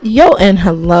Yo and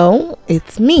hello,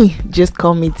 it's me. Just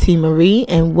call me T Marie,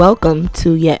 and welcome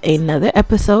to yet another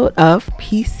episode of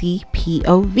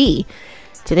POV.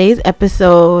 Today's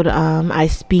episode, I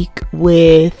speak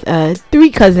with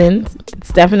three cousins.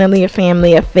 It's definitely a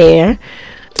family affair.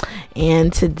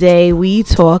 And today we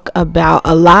talk about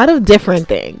a lot of different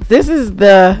things. This is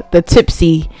the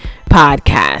Tipsy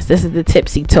podcast. This is the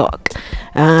Tipsy Talk.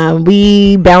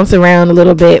 We bounce around a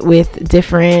little bit with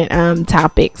different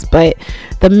topics, but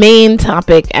the main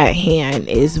topic at hand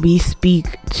is we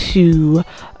speak to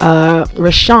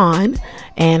Rashawn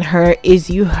and her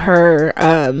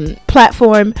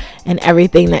platform and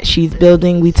everything that she's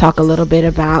building. We talk a little bit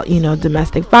about,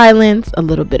 domestic violence, a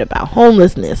little bit about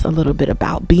homelessness, a little bit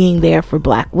about being there for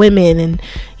Black women and,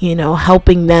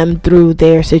 helping them through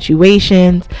their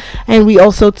situations. And we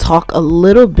also talk a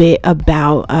little bit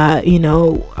about,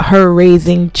 her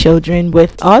raising children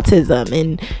with autism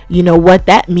and, what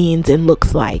that means and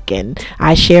looks like. And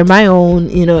I share my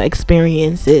own,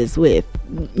 experiences with,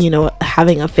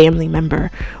 having a family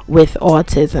member with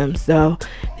autism. So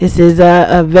this is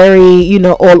a very,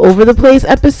 all over the place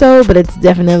episode, but it's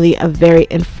definitely a very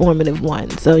informative one.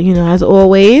 So, as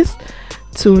always,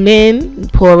 tune in,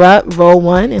 pour up, roll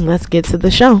one, and let's get to the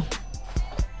show.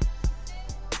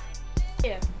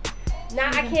 Yeah.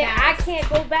 Now I can't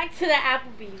go back to the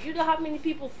Applebee's. You know how many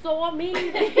people saw me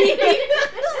in the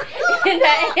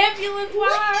ambulance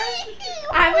wire?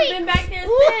 I haven't been back there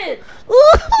since. He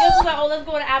was like, oh, let's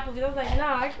go to Applebee's. I was like,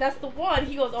 nah, that's the one.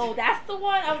 He goes, oh, that's the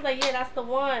one? I was like, yeah, that's the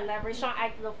one that Rashawn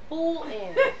acted a fool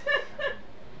in.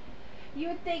 You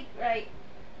would think, right,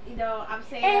 I'm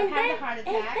saying And I've had then, a heart and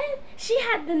attack. then she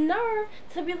had the nerve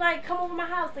to be like, come over my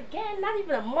house again. Not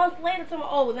even a month later, to me,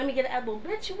 oh, let me get an edible.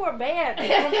 Bitch, you were banned from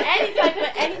any type of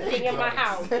anything in my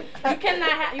house. You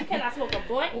cannot smoke a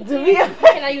blunt in here. You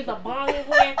cannot use a bong in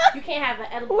here. You can't have an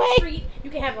edible treat.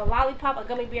 You can't have a lollipop, a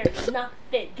gummy bear,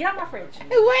 nothing. Get out my fridge.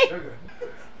 Wait.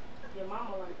 Your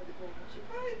mama likes the food.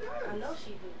 I know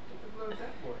she do.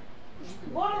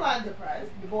 Borderline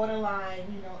depressed,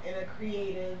 borderline, in a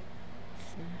creative.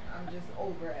 I'm just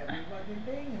over every fucking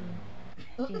thing.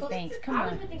 These things, come I on.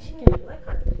 don't even think she needs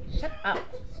liquor. Shut up.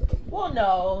 Well,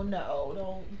 no,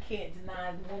 don't. You can't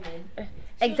deny the woman.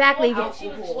 Exactly. She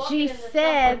was walking She in the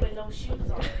said. subway with no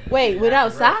shoes on. Wait,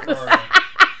 without socks? No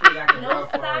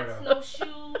socks, no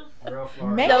shoes. Real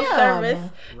Florida. Ma'am. No service.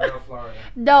 Real Florida.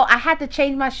 No, I had to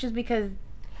change my shoes because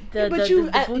the But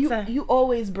the boots are... you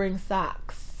always bring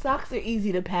socks. Socks are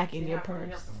easy to pack in your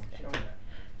purse.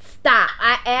 Stop.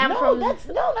 I am from... that's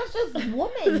just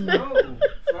woman. No,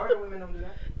 Florida women don't do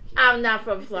that. I'm not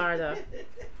from Florida.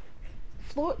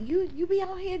 You be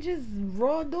out here just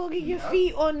raw dogging your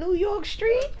feet on New York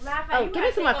streets? Oh, give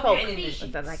me some more Coke.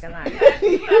 feet. That's like a lot.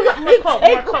 You Coke,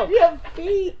 take more off Coke. your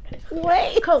feet.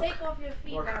 Wait. Coke. Take off your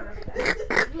feet, More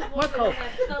Coke.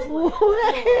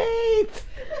 Wait.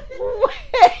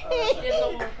 There's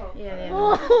no more Coke. Yeah.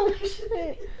 Oh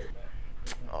shit.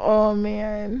 Oh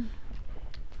man.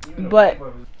 But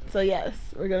so yes,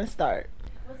 we're gonna start.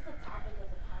 What's the topic of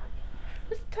the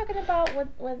podcast? Just talking about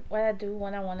what I do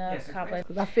when I want to accomplish.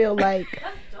 'Cause I feel like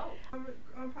That's dope. On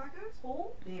podcast?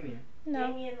 Who? Damien. No.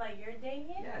 Damien, like you're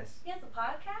Damien? Yes. He has a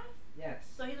podcast? Yes.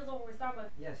 So he doesn't work with Starbucks?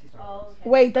 Yes, he's Oh, Starbucks. okay.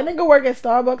 wait, that nigga work at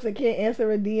Starbucks and can't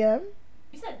answer a DM.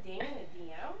 You said Damien a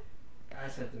DM? I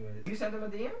sent him a. You sent him a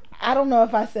DM? I don't know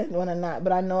if I sent one or not,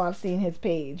 but I know I've seen his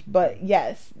page. But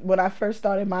yes, when I first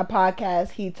started my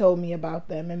podcast, he told me about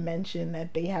them and mentioned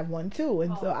that they have one too.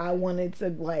 And so I wanted to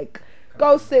like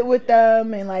go sit with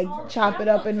them and like chop it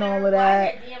up and all of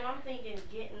that. DM, I'm thinking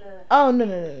getting the... Oh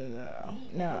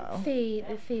no. See,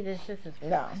 this just is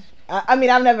No. I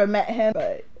mean, I've never met him,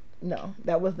 but no,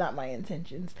 that was not my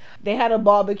intentions. They had a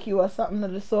barbecue or something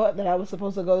of the sort that I was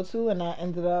supposed to go to, and I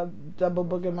ended up double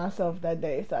booking myself that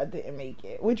day, so I didn't make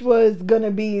it. Which was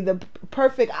gonna be the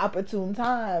perfect opportune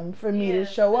time for me to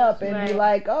show up and be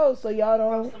like, oh, so y'all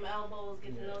Rub don't. some elbows,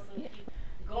 get to know some people.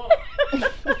 Go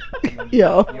on.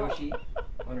 Yo. Yoshi.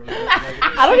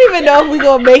 I don't even know if we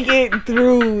gonna make it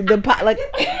through the pot. Like,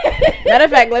 matter of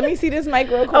fact, let me see this mic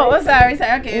real quick. Oh, I'm sorry.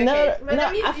 Okay. No,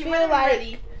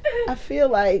 I feel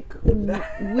like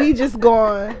we just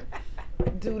gonna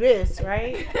do this,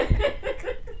 right?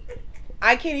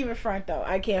 I can't even front though.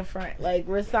 I can't front. Like,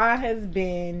 Rasan has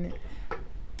been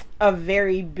a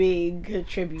very big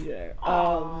contributor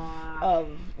of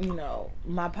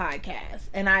my podcast,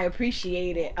 and I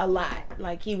appreciate it a lot.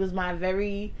 Like, he was my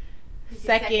very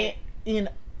second.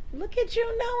 Look at you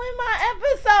knowing my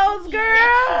episodes,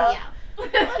 girl.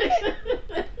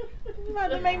 You about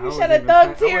to make me shed a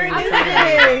thug tear in this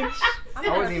bitch.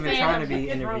 I wasn't even trying to be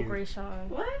interviewed.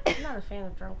 What? I'm not a fan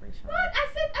of drunk Rashawn. What? I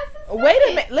said Wait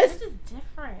a minute. It's just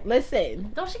different.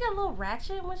 Listen. Don't she get a little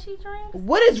ratchet when she drinks?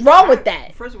 What is wrong with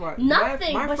that? First of all,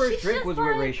 Nothing, my but first she's drink just was like-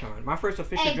 with Ray Sean. My first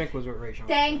official drink was with Ray Sean.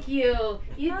 Thank you.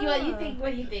 You Ah. think?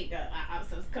 What do you think? I'm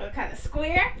so kind of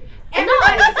square. No,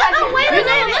 Everybody's like, wait a you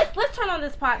know, minute. let's turn on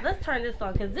this pot. Let's turn this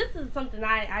on because this is something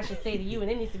I should say to you, and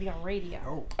it needs to be on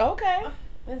radio. Oh. Okay.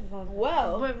 This is something.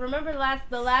 Well. But remember the last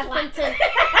sentence.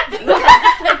 The Slut.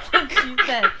 last sentence you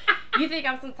said. You think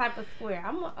I'm some type of square?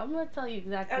 I'm gonna tell you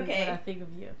exactly Okay. what I think of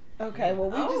you. Okay, well,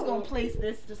 we're just Oh. going to place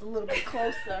this just a little bit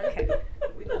closer.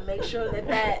 We're going to make sure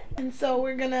that. And so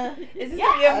we're going to. Is this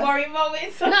gonna be a Maury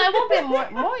moment? No, it won't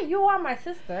be more. You are my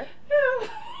sister.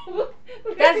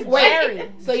 That's Wait,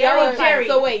 Jerry. So y'all are. Jerry.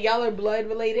 So wait, y'all are blood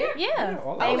related? Yeah.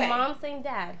 all Same okay. mom, same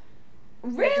dad.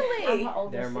 Really? I'm her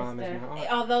older Their sister. mom is my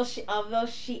aunt. Although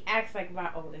she acts like my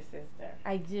older sister.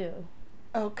 I do.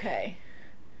 Okay.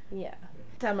 Yeah.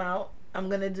 Time out. I'm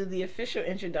going to do the official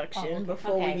introduction Oh, okay.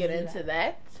 before we Okay, get do into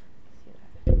that.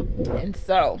 And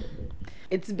so,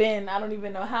 it's been, I don't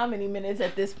even know how many minutes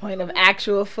at this point of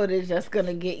actual footage that's going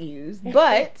to get used.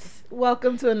 But,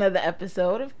 welcome to another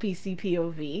episode of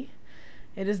PCPOV.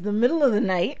 It is the middle of the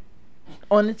night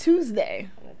on a Tuesday.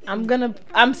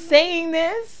 I'm saying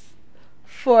this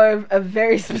for a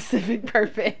very specific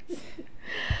purpose.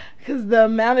 Because the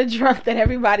amount of drunk that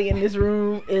everybody in this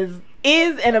room is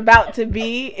and about to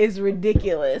be is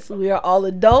ridiculous. We are all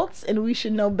adults and we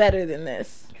should know better than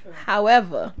this. True.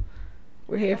 However,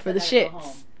 we're here for the I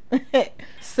gotta go shits.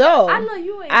 So I know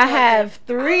you ain't. I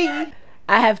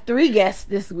have three guests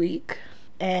this week,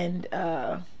 and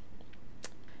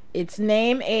it's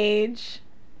name, age,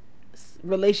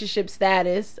 relationship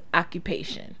status,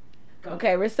 occupation.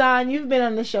 Okay, Rasan, you've been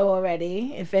on the show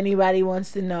already. If anybody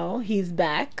wants to know, he's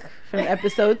back from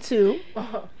episode 2.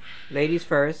 Ladies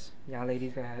first. Y'all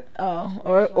ladies go ahead.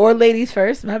 Oh, or ladies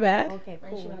first. My bad. Okay, Right,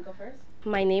 she cool. wanna go first?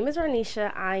 My name is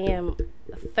Ornisha. I am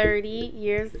 30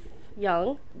 years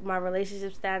young. My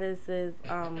relationship status is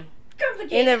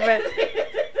in a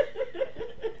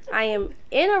I am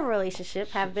in a relationship.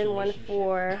 Have been one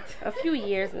for a few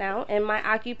years now, and my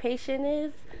occupation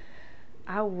is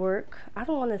I work. I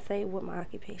don't want to say what my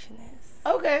occupation is.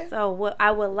 Okay. So what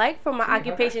I would like for my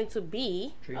occupation to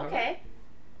be Tree hugger? Okay.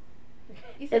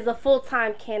 is a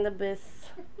full-time cannabis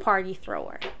party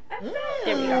thrower.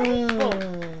 There we go.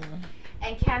 Mm.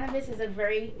 And cannabis is a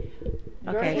very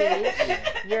Your Okay. age,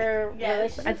 your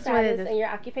Yes. relationship I just wanted status, to- and your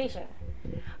occupation.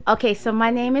 Okay, so my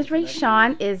name is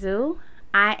Rayshawn Izu.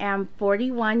 I am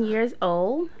 41 years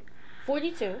old.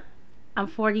 42. I'm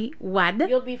 41.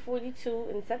 You'll be 42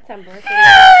 in September. So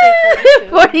say 42.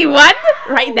 41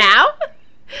 right now.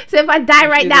 So if I die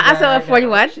right She'll now, be I'm back still right at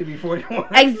 41. now. She'll be 41.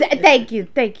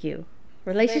 Thank you.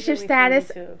 Relationship Basically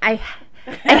status. 42.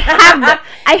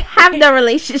 I have the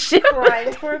relationship.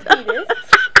 Crying for a penis.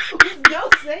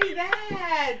 Don't say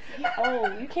that.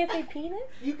 Oh, you can't say penis?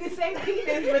 You can say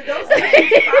penis, but don't say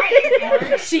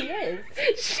it's She is.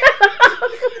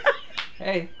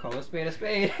 Hey, call a spade a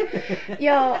spade.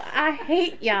 Yo, I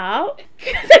hate y'all.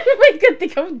 Everybody's gonna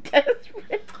think I'm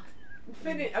desperate.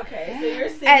 fine. Okay, so you're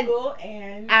single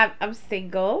and I'm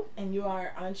single. you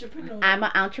are entrepreneur. I'm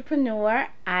an entrepreneur.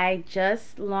 I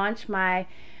just launched my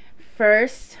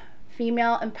first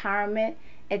female empowerment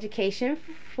education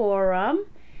forum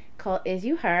called Is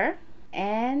You Her,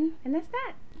 and that's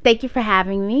that. Thank you for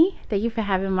having me. Thank you for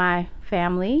having my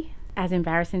family, as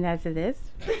embarrassing as it is.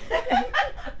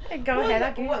 Go ahead,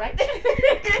 I'll give you right.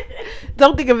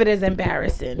 Don't think of it as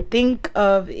embarrassing. Think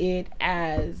of it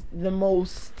as the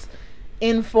most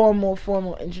informal,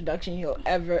 formal introduction you'll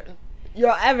ever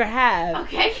have.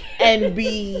 Okay. And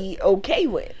be okay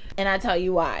with. And I tell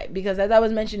you why. Because as I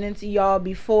was mentioning to y'all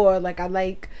before, like, I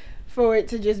like for it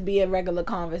to just be a regular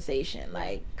conversation.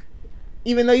 Like,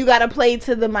 even though you gotta play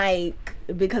to the mic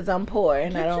because I'm poor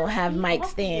and I don't have mic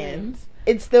stands,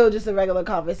 it's still just a regular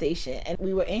conversation. And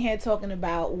we were in here talking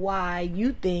about why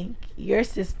you think your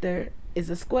sister is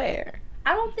a square.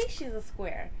 I don't think she's a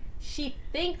square. She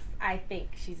thinks I think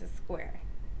she's a square.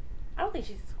 I don't think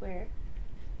she's a square.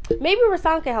 Maybe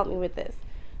Rasan can help me with this.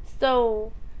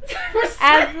 So,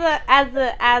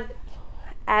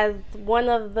 as one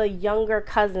of the younger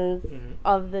cousins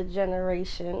of the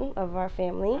generation of our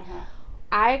family,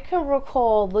 I can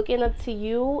recall looking up to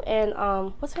you and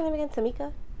what's her name again?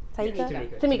 Tamika.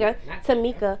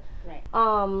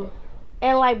 Right.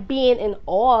 And like being in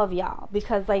awe of y'all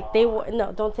because like they were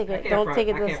don't take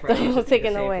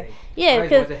it away. Yeah,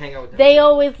 because they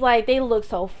always like they look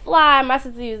so fly. My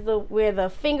sister used to wear the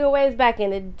finger waves back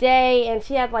in the day, and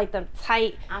she had like the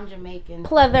tight I'm Jamaican.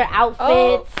 pleather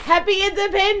outfits. Happy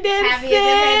Independence, Happy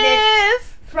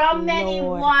sis! From many,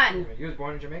 Lord. one. You was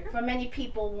born in Jamaica? From many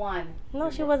people, one. No,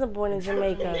 she wasn't born in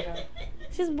Jamaica.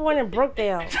 She's born in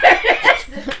Brookdale.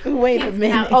 Wait a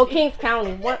minute. Oh, Kings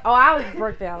County. What? Oh, I was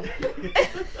Brookdale.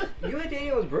 You and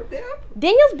Daniel was Brookdale?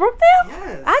 Daniel's Brookdale?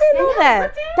 Yes. I didn't know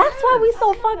that. Brookdale? That's why we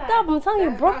so fucked up. I'm telling you,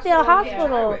 That Brookdale Hospital.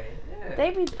 Highway. Yeah. They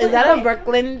be. Is that a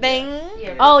Brooklyn thing?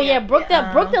 Oh yeah,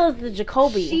 Brookdale. Brookdale is the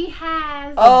Jacoby. She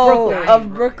has. Oh, Brooklyn.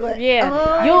 of Brooklyn.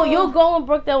 Yeah, you'll go in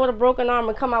Brookdale with a broken arm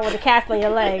and come out with a cast on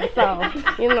your leg. So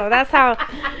that's how.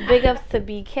 Big ups to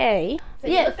BK. So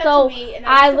you Yeah, looked up so to me and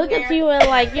I used to look up wear to you and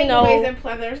like Ways and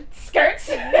pleather skirts.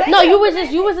 no, you was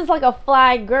just like a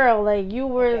fly girl. Like you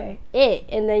were it,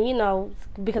 and then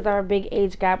because of our big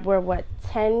age gap, we're what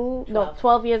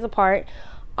 12 years apart.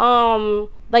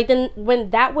 Like then when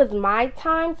that was my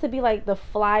time to be like the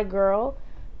fly girl,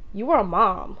 you were a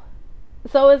mom.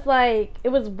 So it's like it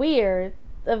was weird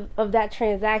of that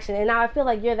transaction, and now I feel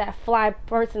like you're that fly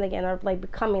person again, or like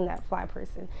becoming that fly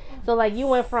person. So like you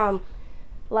went from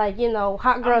like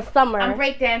hot girl summer I'm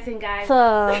breakdancing, guys.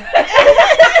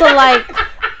 to like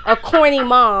a corny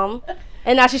mom,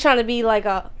 and now she's trying to be like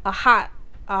a hot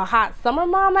summer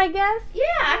mom, I guess. Yeah,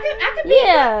 I could be.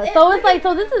 Yeah, so it's like,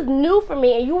 so this is new for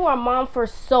me, and you were a mom for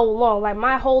so long. Like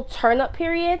my whole turn up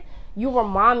period, you were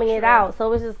momming it out.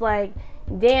 So it's just like,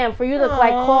 damn, for you to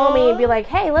like call me and be like,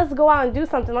 hey, let's go out and do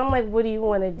something. I'm like, what do you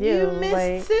want to do? You missed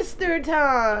like, sister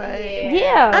time.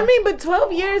 yeah. I mean, but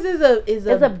 12 years is It's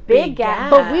a big gap.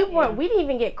 But we didn't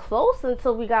even get close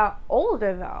until we got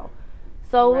older though.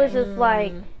 So it was just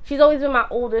like, she's always been my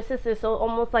older sister, so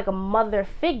almost like a mother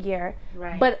figure.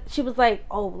 Right. But she was like,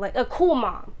 like a cool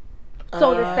mom,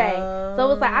 so to say. So it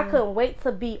was like I couldn't wait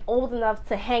to be old enough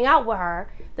to hang out with her.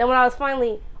 Then when I was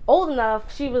finally old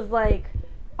enough, she was like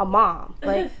a mom.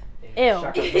 Like, ew.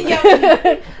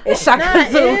 It's Shaka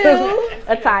Zulu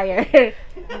attire.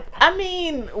 I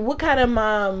mean, what kind of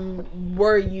mom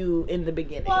were you in the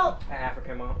beginning? Well, An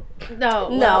African mom.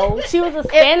 No, she was a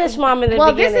Spanish mom in the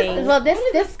beginning.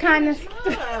 This kind of.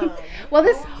 We're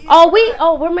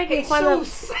making fun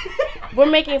of. We're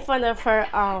making fun of her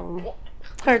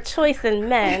her choice in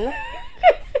men.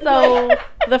 So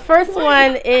the first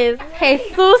one is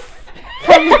Jesus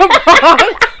from the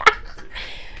Bronx,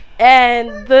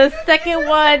 and the second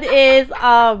one is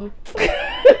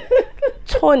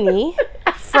Tony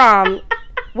from.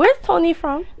 Where's Tony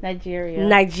from? Nigeria.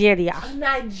 Nigerian.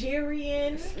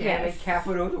 Yes.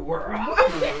 Capital of the world.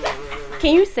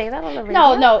 Can you say that on the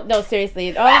radio? No,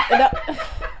 seriously. Oh, no.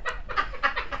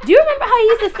 Do you remember how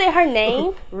you used to say her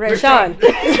name? Rashawn.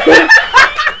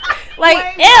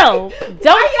 Like, ew.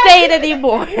 Don't say it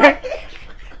anymore.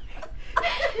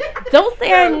 Don't say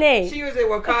her name. She was in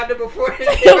Wakanda before this.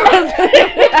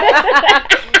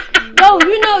 No,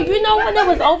 you know when it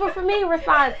was over for me,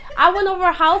 Rashawn, I went over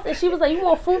her house and she was like, you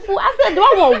want fufu? I said, do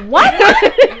I want what?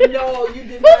 No, you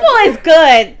did Fufu is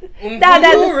good. Really?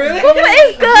 Fufu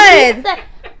is good.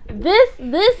 This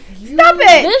Stop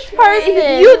it. This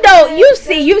person, You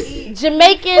see.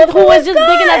 Jamaican who was just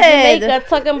big enough Jamaica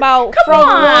talking about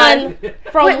on. Wait,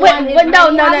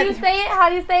 no. How do you say it? How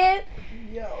do you say it?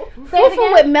 Say it Fufu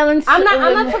again. with melon. I'm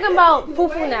not talking about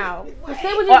fufu now.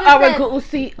 Say what you just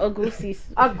said.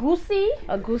 A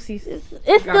goosey.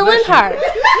 It's still in her.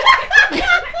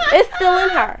 It's still in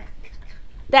her.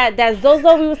 That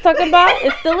Zozo we was talking about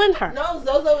is still in her. No,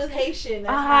 Zozo is Haitian.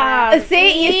 That's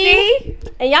See, you see?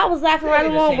 And y'all was laughing right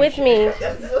along with me.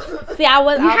 See, I'm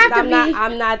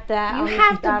not that. You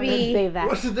have to I'm be. gonna say that.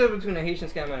 What's the difference between a Haitian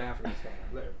scam and an African scam?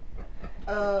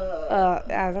 I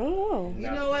don't know. You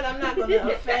know what? I'm not gonna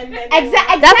offend anyone.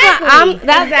 Exactly.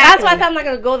 That's why I'm not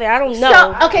gonna go there. I don't know.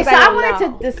 So okay, so I don't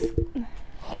wanted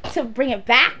to bring it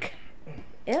back.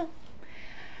 Yeah.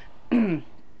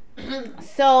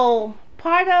 So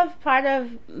part of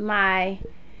my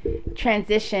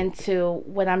transition to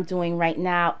what I'm doing right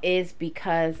now is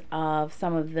because of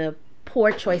some of the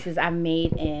poor choices I've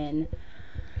made in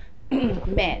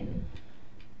men.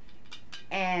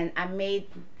 And I made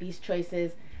these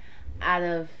choices out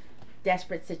of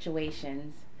desperate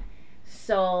situations.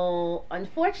 So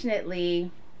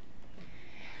unfortunately,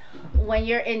 when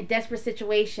you're in desperate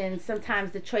situations,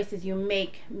 sometimes the choices you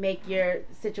make your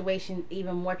situation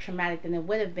even more traumatic than it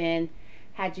would have been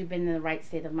had you been in the right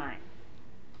state of mind.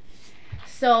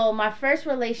 So my first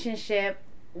relationship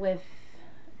with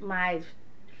my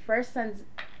first son's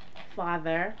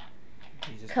father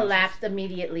collapsed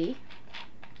immediately.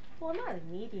 Well, not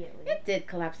immediately. It did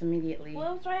collapse immediately.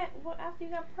 Well, it was right after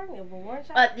you got pregnant, but weren't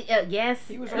you? Yes,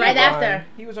 He was right after.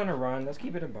 He was on a run. Let's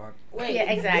keep it a buck. Wait,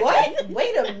 Yeah, exactly. What?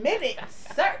 Wait a minute,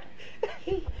 sir.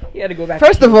 He had to go back.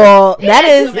 First to of all, that Yeah,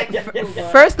 is.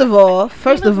 First of all,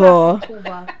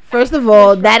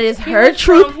 that is her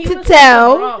truth to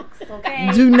tell.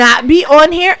 Do not be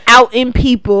on here outing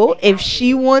people. If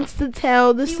she wants to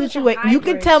tell the situation, you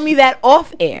can tell me that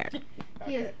off air.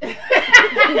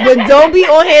 But don't be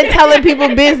on here telling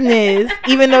people business,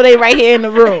 even though they right here in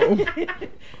the room.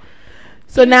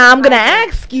 So now I'm gonna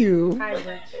ask you,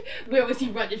 Where was he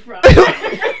running from?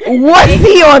 was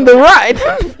he on the run?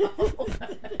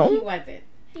 He wasn't.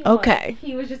 Okay.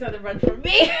 He was just on the run from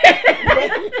me.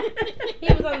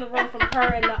 He was on the run from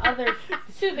her and the other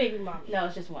 2 baby moms. No,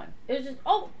 it's just one. It was just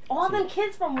all them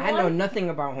kids from one. I know nothing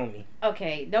about homie.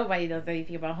 Okay, nobody knows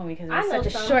anything about homie because it I was know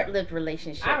such a some. short-lived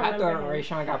relationship. I thought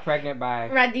Rayshawn got pregnant by.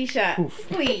 Radisha,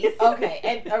 please. Okay,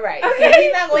 and all right. Okay, So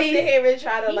he's not going to please. sit here and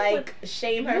try to like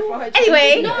shame her for her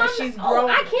Anyway. choices No, because she's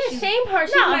grown. I can't shame her.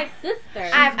 She's No. my sister.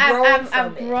 I've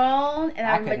from it. grown and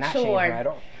I I've could not shame her matured. at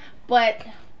all. But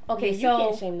okay, Yeah, you so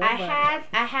can't shame I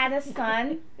nobody. had a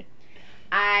son.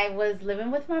 I was living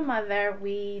with my mother.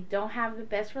 We don't have the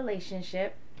best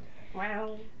relationship.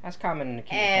 Wow. That's common in the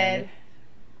Cuban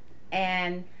And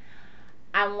family.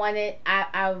 I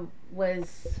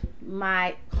was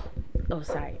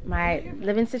my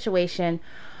living situation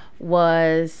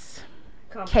was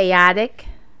chaotic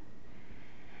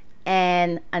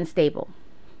and unstable.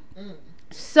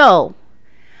 So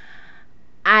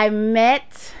I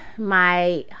met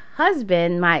my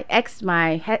husband, my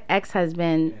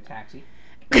ex-husband. In a taxi.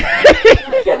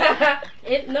 That's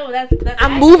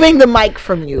I'm moving the mic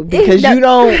from you because you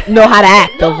don't know how to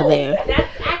act over there.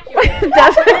 That's accurate.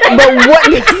 But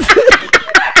what?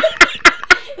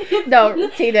 No,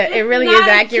 Tina, it really is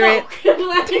accurate.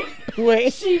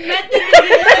 Wait. She met the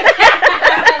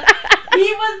nigga.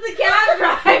 He was the cab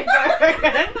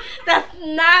driver. That's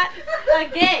not a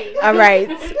game. All right,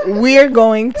 we're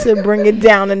going to bring it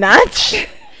down a notch.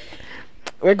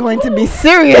 We're going to be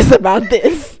serious about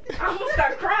this. I'm gonna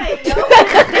start crying, yo.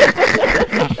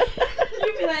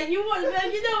 You be like, you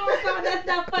know, that's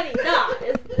not funny. Nah,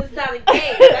 it's not a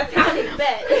game. That's how they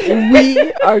bet.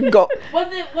 We are going. Was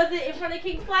it in front of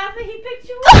King's Plaza? He picked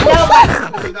you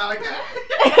up.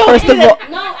 First of all,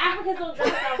 No, Africans don't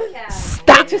drive around with cabs.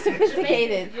 stop. Too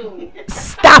sophisticated.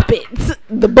 Stop it,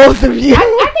 the both of you.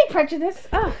 I think prejudice.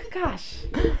 Oh gosh.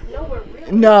 No, we're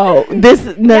really. No, this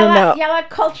no. Y'all are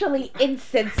culturally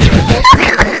insensitive.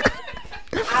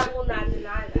 I will not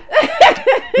deny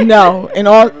that. No, in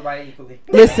all Everybody equally.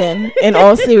 listen, in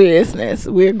all seriousness,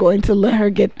 we're going to let her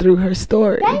get through her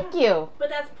story. Thank you. But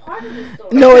that's part of the story.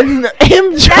 No, it's not.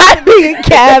 Him driving a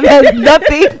cab has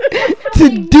nothing to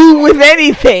do with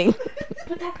anything.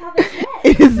 But that's how they met.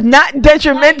 It is not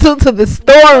detrimental to the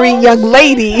story, young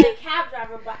lady. I'm a cab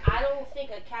driver, but I don't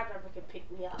think a cab driver can pick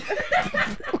me up.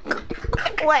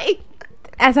 Wait.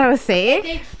 As I was saying.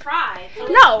 They tried. So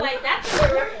No. it's like, that's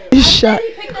different. Shut.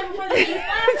 He picked up in front of the King's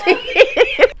Plaza.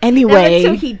 Anyway,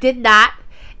 Number 2, he did not.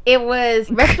 It was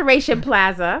Restoration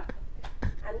Plaza. I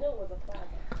knew it was a plaza.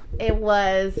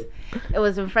 It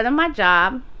was in front of my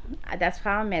job. That's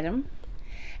how I met him.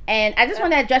 And I just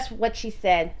want to address what she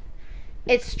said.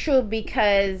 It's true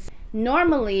because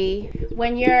normally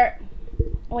when your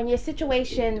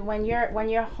situation, when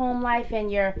your home life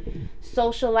and your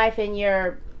social life and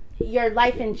your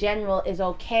life in general is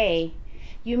okay,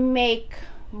 you make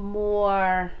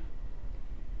more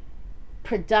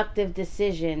productive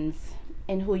decisions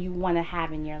in who you want to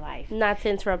have in your life. Not to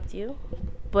interrupt you,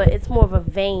 but it's more of a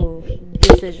vain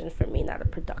decision for me, not a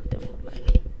productive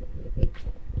one.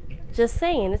 Just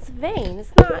saying, it's vain.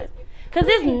 It's not. Because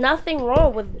there's nothing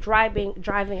wrong with driving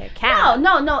a cab.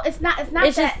 No, it's not. It's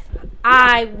It's that. just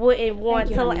I wouldn't want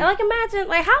you, to honey. like imagine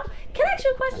like how can I ask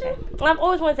you a question? I've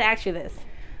always wanted to ask you this.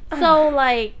 So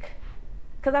like,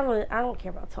 because I don't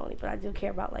care about Tony, but I do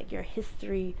care about like your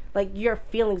history, like your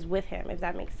feelings with him, if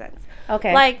that makes sense.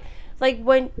 Okay. Like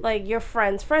when like your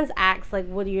friends ask like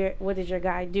what did your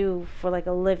guy do for like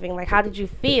a living? Like how did you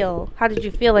feel? How did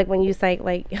you feel like when you say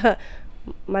like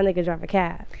my nigga drive a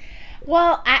cab?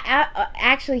 Well, I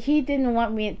actually he didn't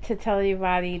want me to tell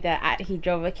anybody that he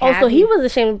drove a cab. Oh, so he was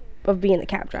ashamed of being a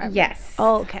cab driver. Yes.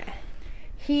 Oh, okay.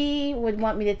 He would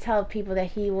want me to tell people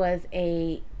that he was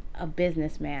a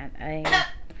businessman.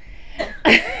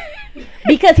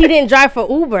 Because he didn't drive for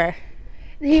Uber.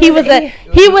 He was an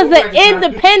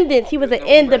independent. He was an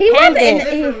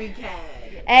independent.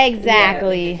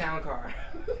 Exactly. Town car.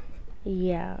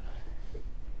 Yeah.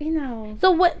 You know.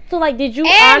 So what? So like, did you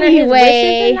honor his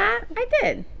wishes in that? I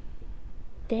did.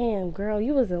 Damn, girl,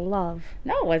 you was in love.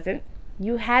 No, it wasn't.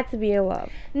 You had to be in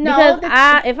love. No,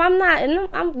 because if I'm not, and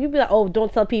you'd be like, oh,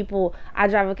 don't tell people I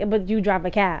drive a cab, but you drive a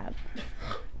cab.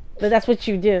 But that's what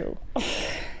you do.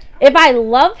 If I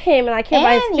love him and I care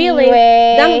about his feelings,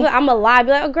 Anyway. then I'm gonna lie.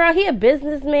 Be like, oh girl, he a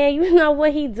businessman. You know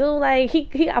what he do? Like he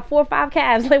got 4 or 5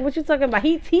 calves. Like what you talking about?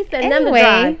 He sent them to Anyway.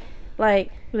 drive.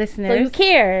 Like Listeners. so you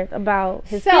care about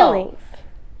his So. feelings.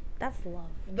 That's love.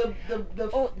 The fact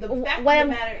of what the I'm-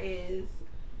 matter is,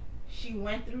 she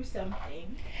went through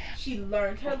something. She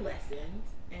learned her lessons,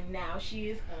 and now she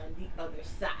is on the other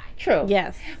side. True.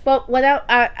 Yes. But what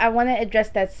I want to address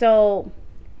that. So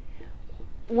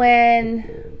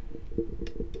when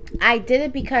I did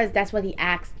it because that's what he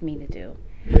asked me to do.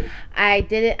 I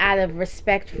did it out of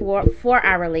respect for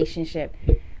our relationship.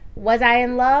 Was I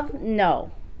in love?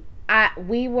 No.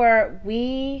 We were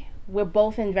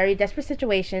both in very desperate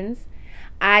situations.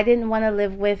 I didn't want to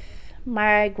live with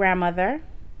my grandmother,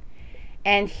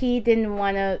 and he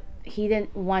wanted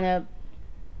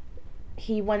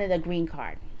a green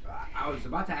card. I was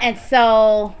about to ask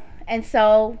And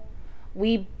so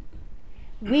we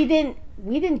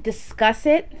didn't discuss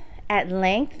it at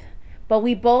length, but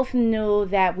we both knew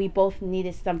that we both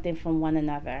needed something from one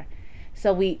another.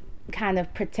 So we kind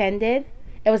of pretended.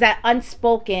 It was that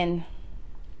unspoken.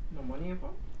 No money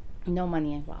involved? No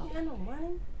money involved. Yeah, no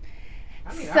money.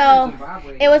 I mean, So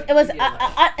it was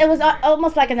it was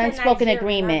almost like an unspoken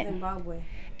agreement.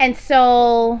 And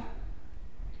so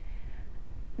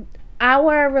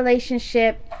our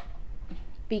relationship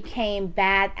became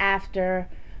bad after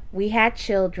we had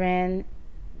children.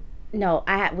 No,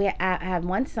 I had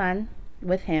one son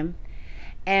with him,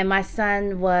 and my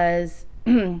son was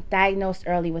diagnosed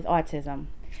early with autism.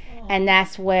 And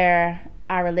that's where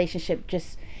our relationship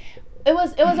just it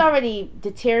was already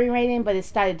deteriorating, but it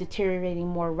started deteriorating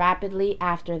more rapidly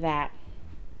after that.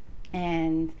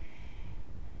 And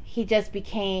he just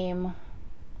became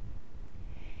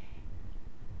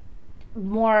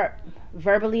more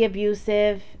verbally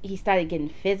abusive. He started getting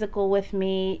physical with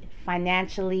me,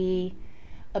 financially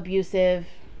abusive,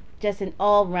 just in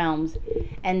all realms.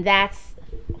 And that's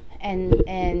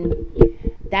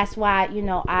why,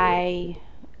 I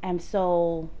am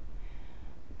so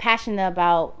passionate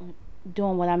about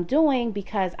doing what I'm doing,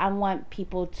 because I want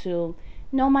people to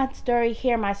know my story,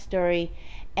 hear my story,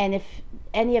 and if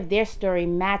any of their story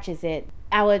matches it,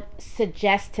 I would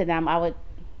suggest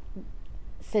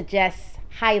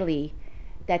highly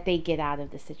that they get out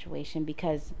of the situation,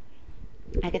 because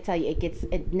I can tell you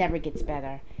it never gets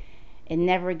better. It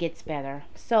never gets better.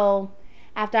 So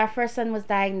after our first son was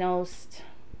diagnosed,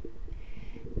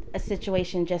 a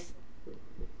situation just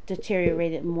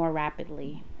deteriorated more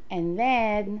rapidly. And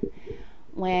then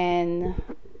when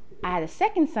I had a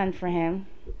second son for him,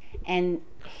 and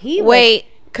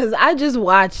because I just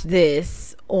watched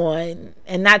this on,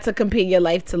 and not to compare your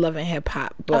life to Love and Hip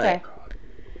Hop, but okay.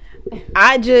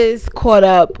 I just caught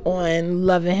up on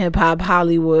Love and Hip Hop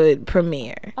Hollywood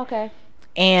premiere. Okay.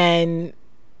 And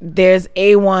there's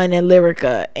A1 and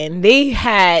Lyrica, and they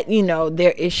had,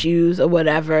 their issues or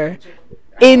whatever.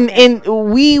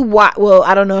 Well,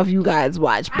 I don't know if you guys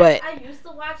watch, but I used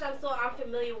to watch. I'm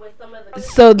familiar with some of the.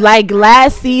 so like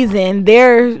last season,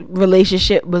 their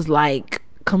relationship was like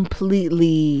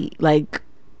completely like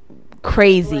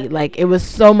crazy. Like it was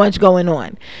so much going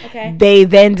on. Okay. They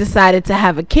then decided to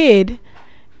have a kid,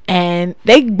 and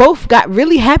they both got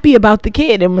really happy about the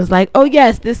kid and was like, oh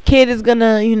yes, this kid is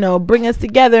gonna bring us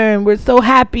together, and we're so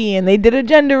happy. And they did a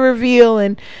gender reveal,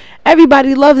 and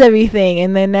everybody loves everything.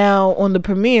 And then now on the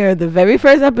premiere, the very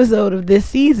first episode of this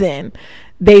season,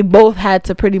 they both had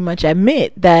to pretty much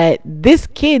admit that this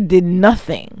kid did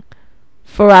nothing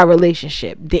for our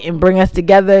relationship, didn't bring us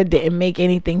together, didn't make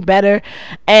anything better.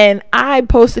 And I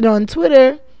posted on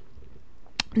Twitter,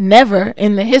 never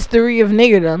in the history of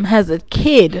niggerdom has a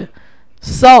kid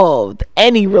solved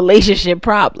any relationship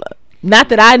problem. Not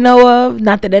that I know of,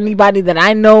 not that anybody that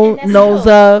I know knows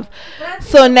of.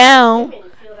 So now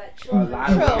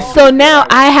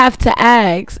I have to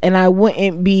ask, and I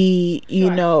wouldn't be,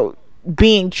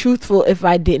 being truthful if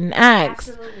I didn't ask.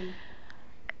 Absolutely.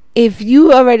 If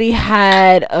you already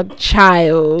had a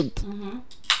child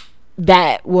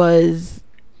that was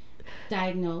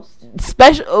Diagnosed.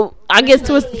 special, I guess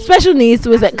to a special needs to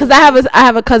his, because I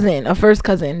have a cousin, a first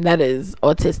cousin that is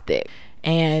autistic,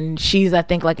 and she's I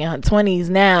think like in her 20s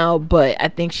now, but I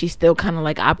think she still kind of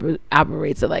like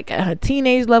operates at like at her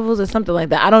teenage levels or something like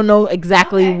that. I don't know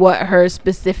exactly what her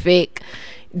specific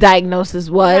diagnosis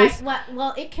was. Right.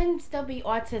 Well, it can still be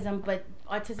autism, but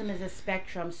autism is a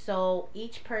spectrum, so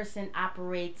each person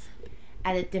operates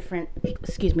at a different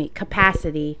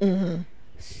capacity.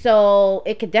 So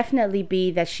it could definitely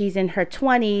be that she's in her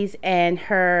 20s and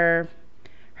her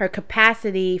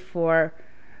capacity for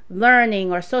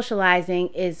learning or socializing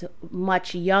is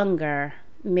much younger,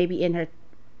 maybe in her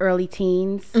early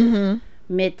teens, Mm-hmm.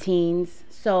 mid-teens.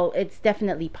 So it's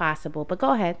definitely possible. But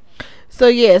go ahead. So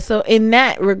yeah, so in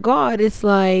that regard, it's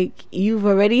like you've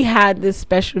already had this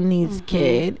special needs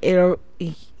kid. You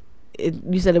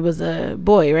said it was a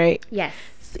boy, right? Yes.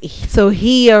 So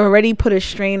he already put a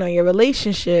strain on your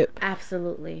relationship.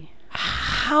 Absolutely.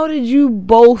 How did you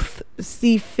both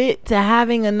see fit to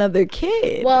having another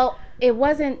kid? Well, it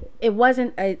wasn't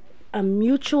a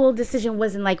mutual decision. It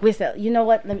wasn't like we said, you know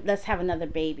what, let's have another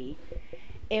baby.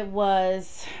 It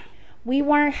was, we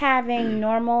weren't having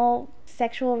normal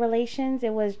sexual relations.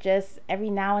 It was just every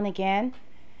now and again.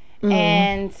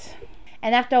 And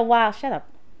after a while, shut up,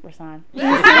 Rasan.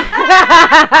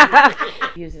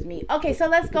 Uses me. Okay, so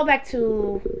let's go back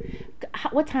to,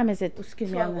 what time is it?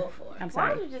 Excuse me. I'm Why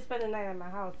sorry. don't you just spend the night at my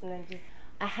house and then just...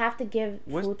 I have to give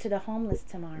food to the homeless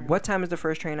tomorrow. What time is the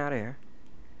first train out of here?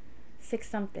 6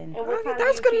 something. And what time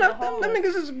That's do you good feed enough. the Them homeless?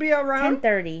 niggas just be around.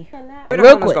 10:30. Where the Real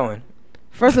homeless quick. going?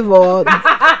 First of all, You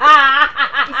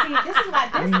see, this is why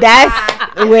this that's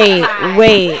wait.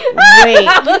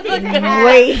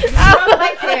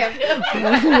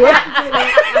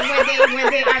 when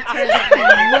they are turned up.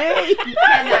 You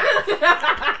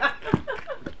cannot.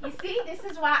 You see, this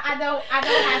is why I don't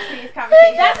have serious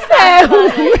conversations.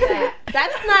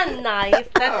 That's not nice.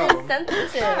 That's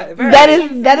insensitive.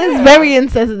 that is very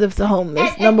insensitive to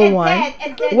homeless. Number one.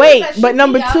 Wait, but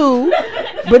number two,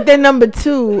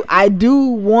 I do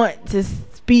want to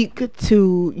speak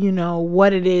to,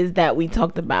 what it is that we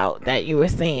talked about that you were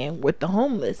saying with the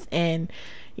homeless. And,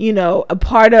 a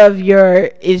part of your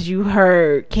Is You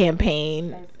Heard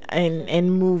campaign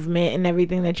and movement and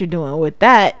everything that you're doing with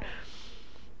that,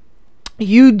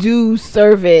 you do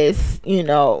service,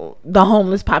 the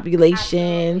homeless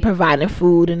population, providing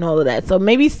food and all of that. So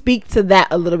maybe speak to that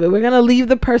a little bit. We're going to leave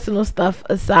the personal stuff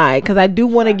aside because I do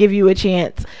want to give you a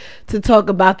chance to talk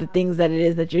about the things that it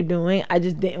is that you're doing. I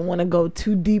just didn't want to go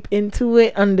too deep into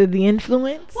it under the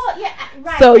influence. Well, yeah,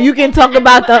 right. So you can talk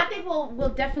about I think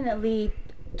we'll definitely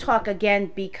talk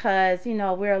again because,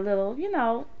 we're a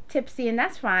little, tipsy, and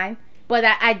that's fine. But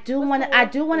I do want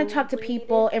to talk to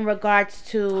people in regards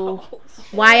to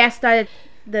why I started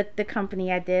the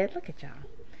company I did. Look at y'all.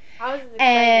 I was excited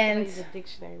And- to use a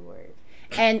dictionary word.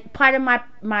 And part of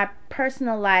my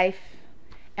personal life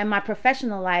and my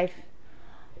professional life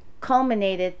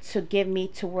culminated to give me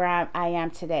to where I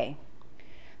am today.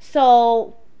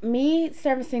 So me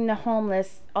servicing the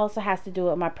homeless also has to do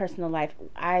with my personal life.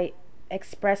 I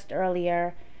expressed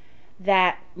earlier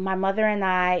that my mother and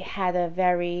I had a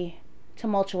very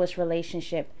tumultuous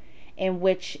relationship in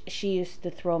which she used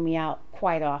to throw me out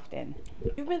quite often.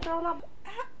 You've been thrown up.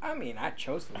 I mean, I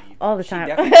chose to leave. All the She time.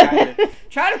 definitely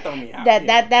tried to throw me out.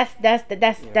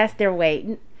 That's their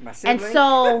way. My And sibling.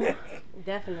 so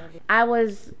Definitely. I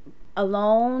was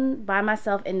alone by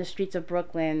myself in the streets of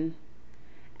Brooklyn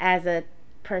as a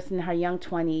person in her young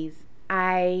 20s.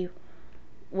 I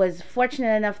was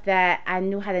fortunate enough that I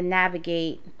knew how to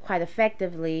navigate quite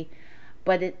effectively,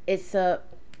 but it's an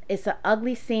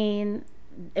ugly scene.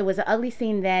 It was an ugly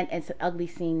scene then, and it's an ugly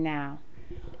scene now.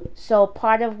 So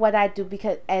part of what I do,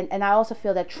 because and I also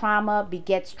feel that trauma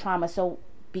begets trauma. So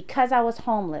because I was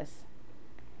homeless,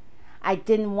 I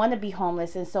didn't want to be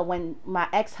homeless, and so when my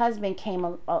ex-husband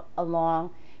came along,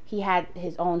 he had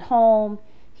his own home.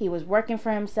 He was working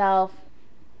for himself.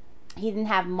 He didn't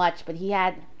have much, but he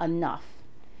had enough,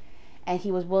 and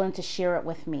he was willing to share it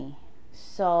with me.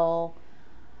 So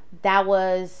that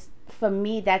was, for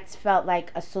me, that felt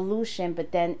like a solution,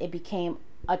 but then it became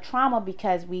a trauma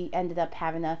because we ended up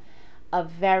having a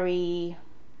very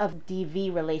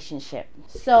DV relationship.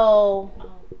 So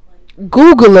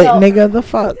Google it, nigga. The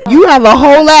fuck? You have a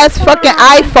whole ass fucking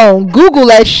iPhone. Google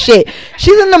that shit.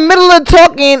 She's in the middle of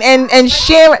talking and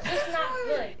sharing. Just not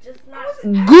good. Just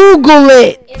not. Google In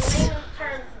it. layman's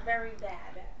terms, very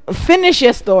bad. Finish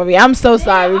your story. I'm so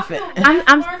sorry.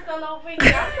 I'm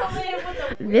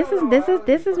This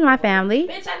this is my family.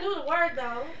 Bitch, I knew the word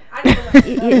though. I knew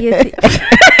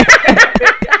the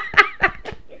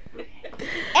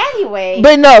Anyway,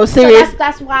 But no, so serious.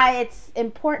 that's why it's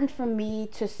important for me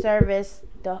to service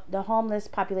the homeless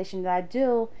population that I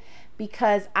do,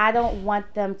 because I don't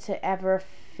want them to ever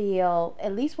feel,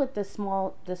 at least with the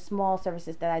small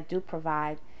services that I do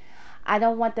provide, I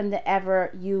don't want them to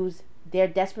ever use their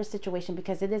desperate situation,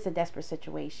 because it is a desperate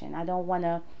situation. I don't want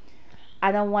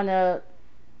to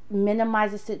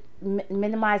minimize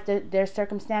their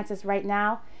circumstances right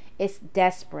now. It's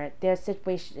desperate. Their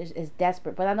situation is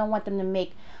desperate, but I don't want them to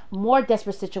make more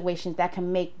desperate situations that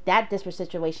can make that desperate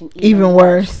situation even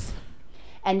worse.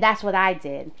 And that's what I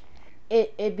did.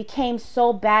 It became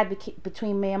so bad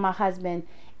between me and my husband.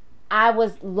 I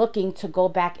was looking to go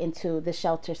back into the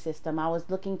shelter system. I was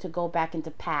looking to go back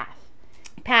into PATH.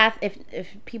 PATH, if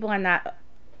people are not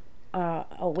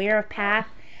aware of PATH,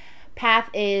 PATH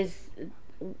is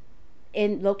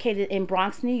located in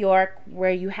Bronx, New York,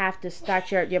 where you have to start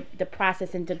the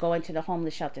process into going to the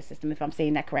homeless shelter system, if I'm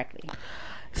saying that correctly.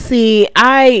 See,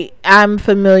 I'm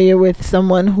familiar with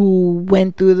someone who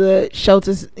went through the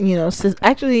shelters.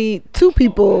 Actually, two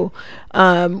people.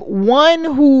 One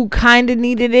who kind of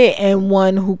needed it, and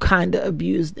one who kind of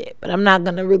abused it. But I'm not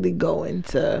gonna really go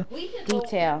into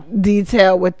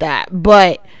detail with that.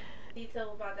 But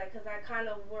detail about that because I kind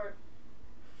of work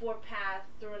for PATH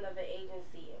through another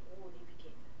agency.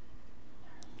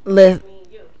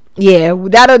 Yeah,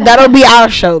 that'll be our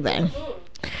show then.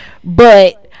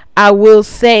 But I will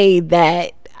say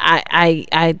that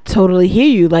I totally hear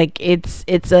you. Like it's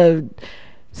a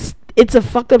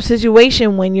fucked up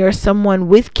situation when you're someone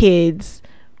with kids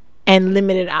and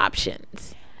limited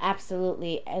options.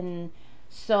 Absolutely. And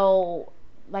so,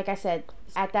 like I said,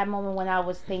 at that moment when I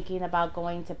was thinking about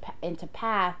going into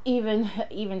PATH,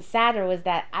 even sadder was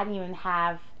that I didn't even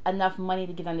have enough money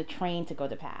to get on the train to go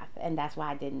to PATH, and that's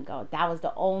why I didn't go. That was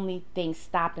the only thing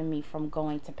stopping me from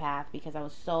going to PATH, because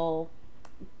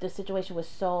the situation was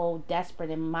so desperate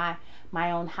in my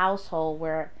own household,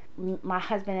 where my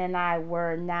husband and I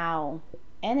were now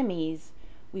enemies.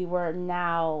 We were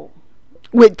now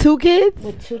with 2 kids,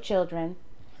 with 2 children.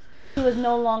 He was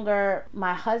no longer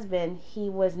my husband. He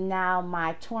was now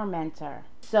my tormentor.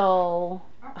 So,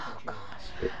 oh gosh.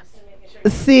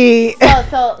 See.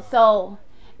 So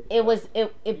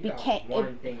it became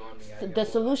the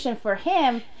solution for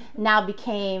him now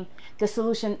became the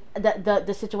solution,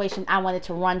 the situation I wanted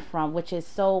to run from, which is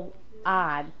so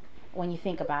odd when you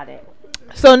think about it.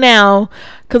 So now,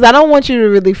 because I don't want you to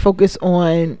really focus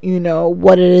on,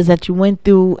 what it is that you went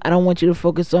through. I don't want you to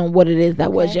focus on what it is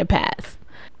that was your past.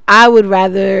 I would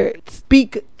rather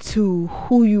speak to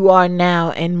who you are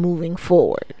now and moving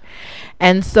forward.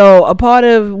 And so a part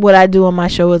of what I do on my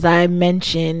show is I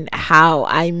mention how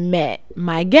I met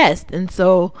my guest. And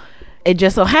so it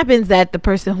just so happens that the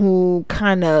person who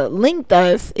kind of linked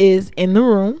us is in the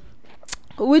room,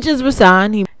 which is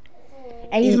Rasan.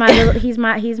 And he's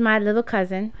my little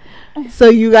cousin. So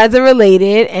you guys are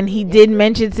related, and he did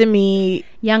mention to me,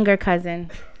 younger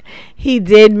cousin. He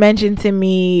did mention to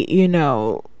me,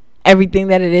 everything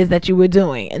that it is that you were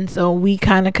doing. And so we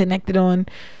kind of connected on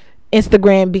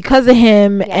Instagram because of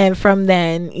him. Yes. And from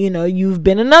then, you've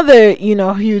been another,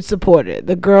 huge supporter.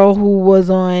 The girl who was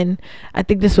on, I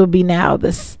think this will be now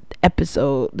this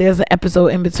episode. There's an episode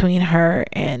in between her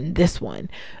and this one.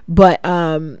 But,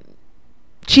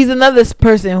 she's another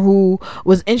person who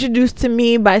was introduced to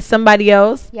me by somebody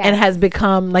else. Yes. And has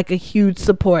become like a huge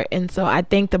support. And so I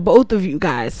thank the both of you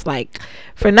guys, like,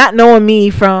 for not knowing me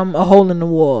from a hole in the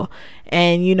wall.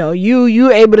 And you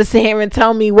were able to sit here and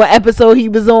tell me what episode he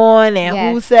was on and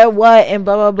yes. who said what and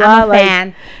blah blah blah. I'm a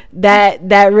fan.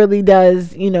 That really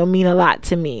does mean a lot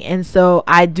to me. And so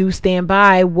I do stand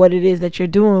by what it is that you're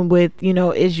doing with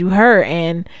Is You Her.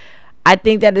 And I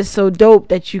think that is so dope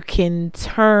that you can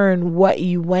turn what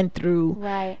you went through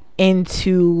right.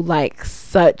 into like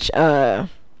such I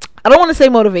don't want to say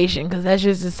motivation, because that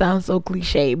just sounds so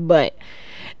cliche, but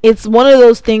it's one of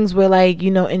those things where, like,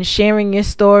 in sharing your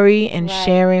story and right.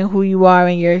 sharing who you are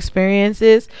and your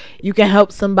experiences, you can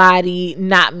help somebody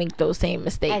not make those same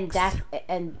mistakes.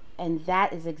 And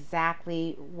that is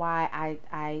exactly why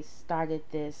I started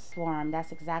this forum.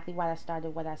 That's exactly why I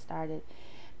started what I started,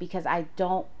 because I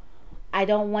don't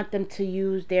want them to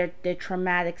use their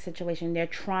traumatic situation, their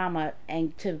trauma,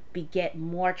 and to beget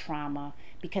more trauma,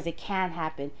 because it can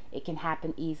happen. It can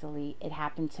happen easily. It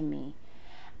happened to me.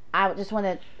 I just want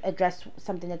to address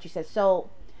something that you said. So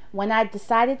when I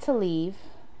decided to leave,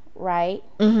 right,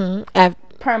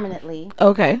 permanently,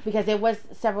 okay, because there was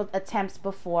several attempts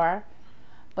before,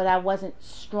 but I wasn't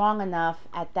strong enough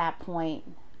at that point.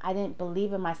 I didn't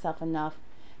believe in myself enough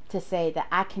to say that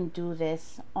I can do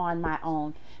this on my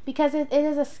own, because it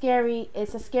is a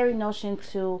scary notion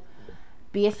to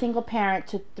be a single parent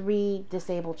to 3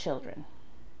 disabled children.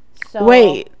 So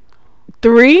wait,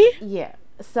 3? Yeah.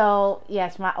 So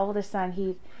yes, my older son,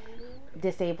 he's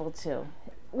disabled too.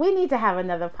 We need to have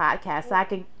another podcast so I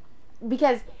can,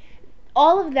 because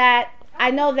all of that, I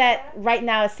know that right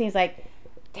now it seems like,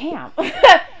 damn,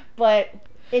 but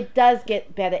it does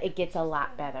get better. It gets a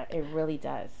lot better. It really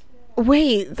does.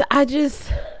 Wait,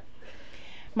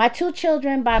 my 2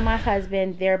 children by my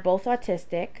husband, they're both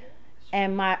autistic,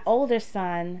 and my older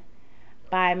son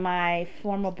by my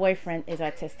former boyfriend is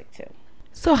autistic too.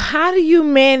 So how do you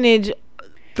manage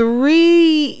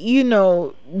 3,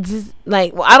 just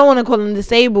like, well, I don't want to call them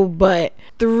disabled, but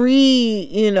 3,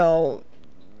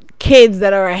 kids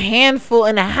that are a handful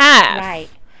and a half. Right.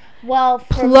 Well,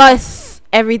 Plus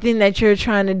everything that you're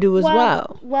trying to do as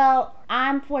well. Well,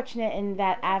 I'm fortunate in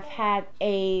that I've had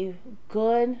a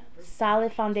good,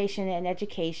 solid foundation in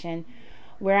education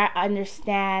where I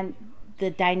understand the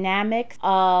dynamics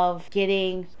of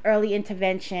getting early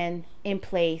intervention in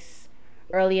place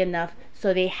early enough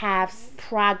so they have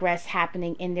progress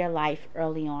happening in their life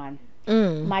early on.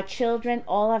 My children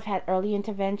all have had early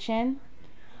intervention.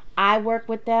 I work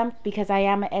with them because I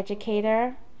am an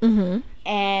educator,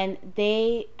 and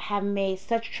they have made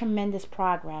such tremendous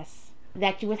progress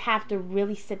that you would have to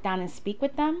really sit down and speak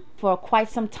with them for quite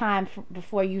some time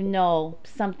before you know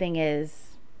something is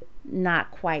not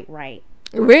quite right.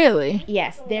 Really?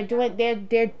 Yes, they're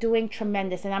doing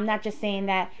tremendous, and I'm not just saying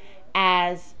that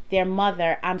as their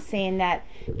mother. I'm saying that,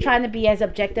 trying to be as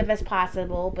objective as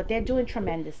possible, but they're doing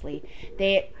tremendously.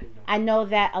 I know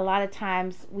that a lot of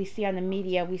times we see on the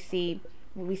media, we see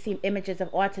images of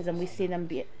autism. We see them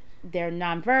they're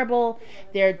nonverbal,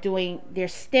 they're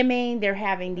stimming, they're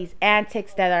having these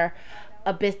antics that are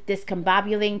a bit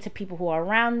discombobulating to people who are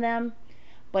around them.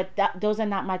 But those are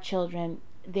not my children.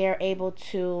 They're able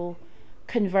to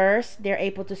converse, they're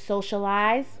able to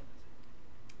socialize,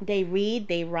 they read,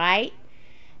 they write.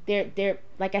 They're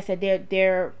like I said,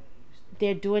 they're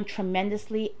doing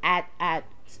tremendously at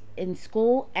in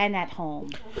school and at home.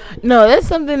 No, that's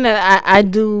something that I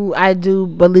do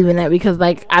believe in that, because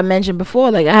like I mentioned before,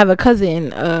 like I have a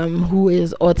cousin who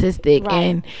is autistic, Right.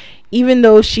 and even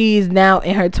though she's now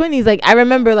in her 20s, like I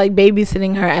remember like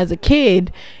babysitting her as a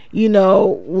kid.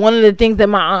 One of the things that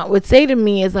my aunt would say to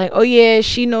me is like, oh yeah,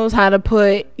 she knows how to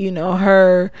put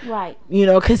her Right.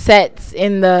 cassettes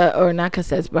in the, or not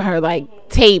cassettes, but her like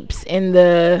tapes in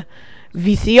the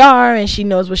VCR, and she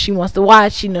knows what she wants to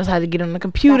watch. She knows how to get on the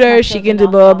computer. She can do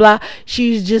blah blah blah.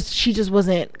 She just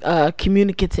wasn't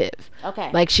communicative.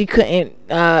 Okay. Like she couldn't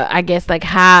I guess like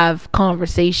have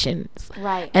conversations.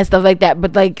 Right. And stuff like that.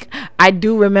 But like I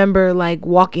do remember like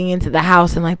walking into the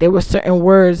house, and like there were certain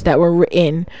words that were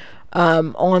written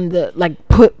on the like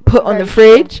put on the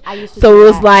fridge. I used to So do it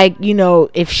was that. like,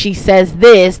 if she says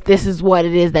this is what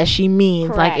it is that she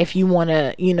means. Correct. Like if you want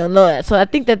to know that. So I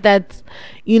think that that's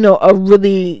a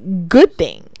really good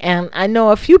thing. And I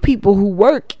know a few people who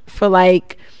work for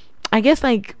like, I guess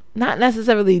like not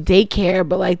necessarily daycare,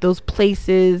 but like those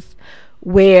places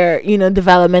where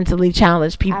developmentally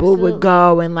challenged people Absolutely. would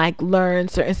go and like learn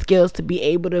certain skills to be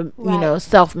able to Right.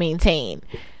 self-maintain.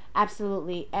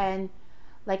 Absolutely. And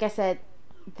like I said,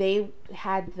 they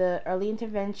had the early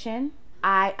intervention.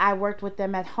 I worked with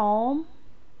them at home.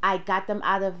 I got them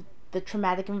out of the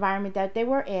traumatic environment that they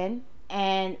were in,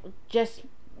 and just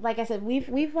like I said,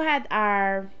 we've had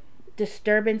our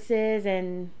disturbances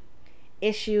and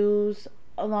issues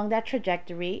along that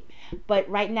trajectory, but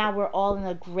right now we're all in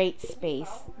a great space.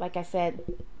 Like I said,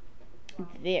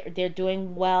 they're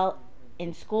doing well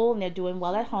in school and they're doing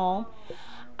well at home.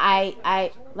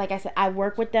 I like I said, I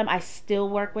work with them. I still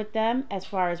work with them as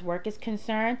far as work is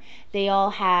concerned. They all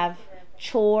have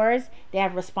chores, they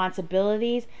have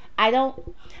responsibilities. I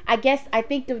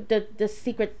think the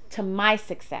secret to my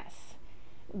success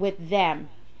with them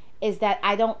is that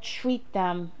I don't treat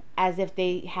them as if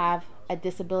they have a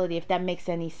disability, if that makes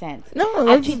any sense. No,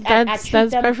 I that's treat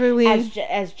them perfectly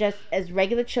as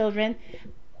regular children.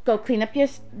 Go clean up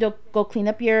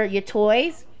your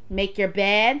toys, make your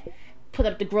bed, put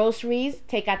up the groceries,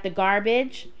 take out the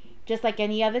garbage, just like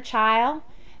any other child.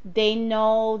 They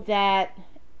know that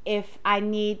if I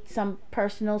need some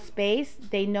personal space,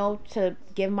 they know to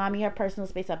give mommy her personal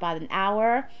space about an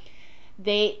hour.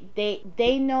 They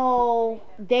know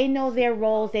their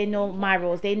roles. They know my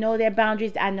roles. They know their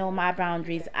boundaries. I know my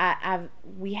boundaries.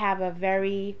 We have a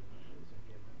very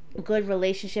good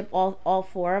relationship, all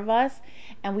four of us,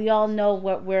 and we all know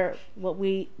what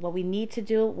we need to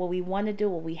do, what we want to do,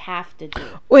 what we have to do.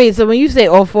 Wait, so when you say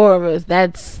all four of us,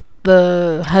 that's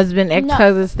the husband,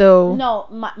 ex-husband, still? No,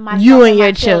 my you and my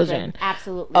your children.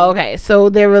 Absolutely. Okay, so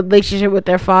their relationship with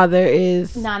their father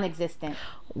is non-existent.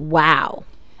 Wow.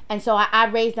 And so I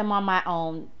raised them on my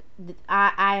own.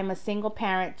 I am a single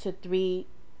parent to 3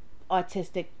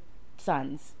 autistic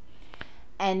sons,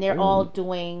 and they're all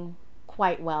doing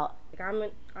quite well.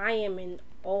 I am in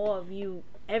awe of you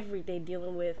every day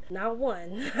dealing with not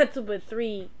one, not two, but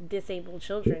 3 disabled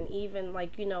children. Even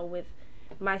like with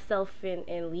myself and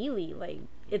Lily, like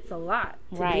it's a lot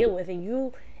to Right. deal with.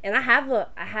 And I have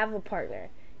a partner,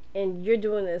 and you're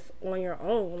doing this on your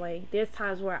own. Like there's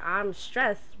times where I'm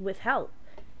stressed with help.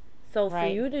 So for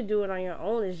Right. you to do it on your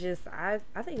own is just, I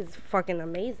think it's fucking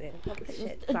amazing.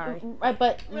 Shit, sorry. Right,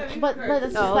 but it's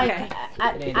just Oh, like okay. It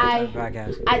ain't that kind of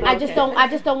podcast. I just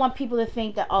Okay. don't want people to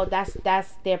think that, oh,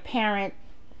 that's their parent.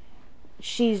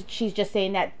 She's just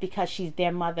saying that because she's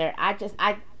their mother.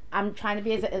 I'm trying to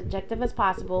be as objective as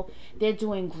possible. They're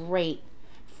doing great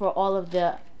for all of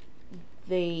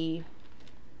the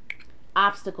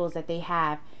obstacles that they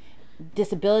have,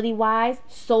 disability wise,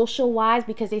 social wise,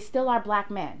 because they still are black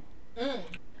men.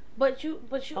 But you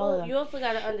All of them. you also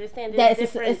got to understand That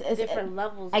there's it's- different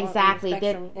levels exactly. on the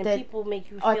spectrum, and That people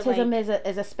make you feel Autism like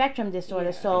is a spectrum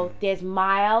disorder. Yeah. So there's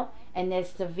mild and there's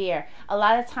severe. A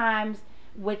lot of times,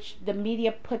 which the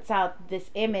media puts out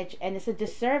this image, and it's a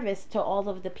disservice to all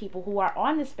of the people who are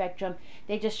on the spectrum.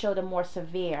 They just show the more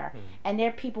severe, and there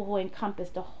are people who encompass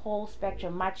the whole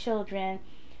spectrum. My children,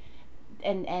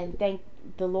 and thank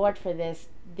the Lord for this,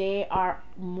 they are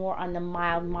more on the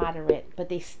mild moderate, but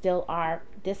they still are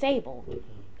disabled.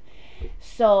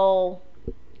 So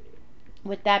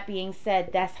with that being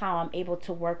said, that's how I'm able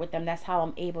to work with them. That's how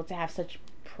I'm able to have such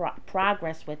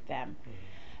progress with them.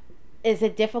 Is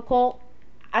it difficult?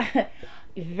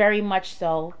 Very much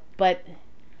so, but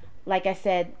like I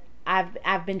said,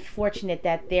 I've been fortunate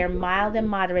that they're mild and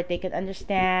moderate. They can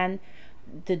understand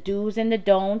the do's and the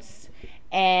don'ts,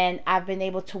 and I've been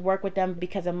able to work with them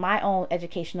because of my own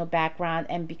educational background,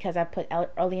 and because I put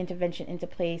early intervention into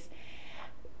place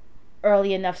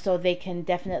early enough so they can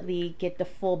definitely get the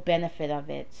full benefit of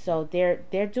it. So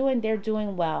they're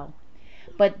doing well.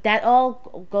 But that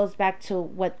all goes back to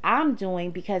what I'm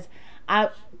doing, because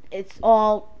it's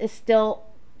still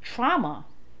trauma,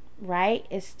 right?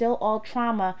 It's still all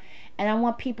trauma, and I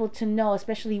want people to know,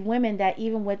 especially women, that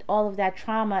even with all of that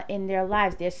trauma in their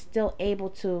lives, they're still able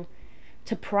to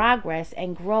progress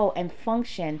and grow and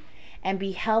function and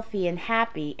be healthy and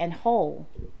happy and whole.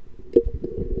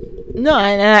 No,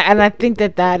 and I think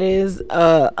that is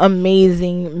a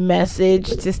amazing message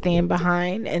to stand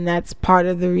behind, and that's part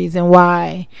of the reason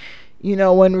why,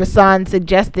 when Rasan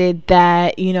suggested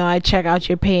that, I check out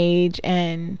your page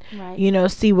and,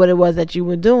 Right. See what it was that you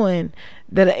were doing,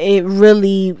 that it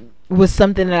really was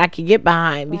something that I could get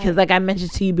behind, because Right. like I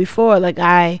mentioned to you before, like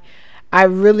I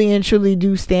really and truly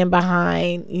do stand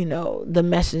behind, the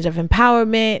message of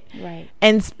empowerment. Right.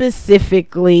 And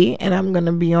specifically, and I'm going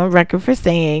to be on record for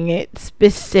saying it,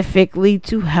 specifically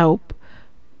to help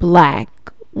black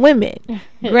women.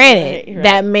 Granted, Right.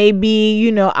 that may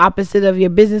be, opposite of your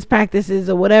business practices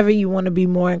or whatever. You want to be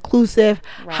more inclusive.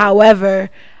 Right. However,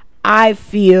 I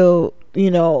feel,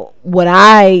 what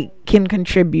I can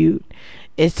contribute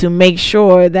is to make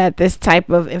sure that this type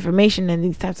of information and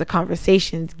these types of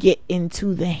conversations get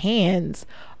into the hands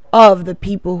of the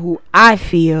people who I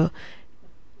feel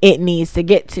it needs to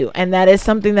get to. And that is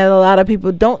something that a lot of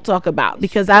people don't talk about,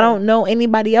 because I don't know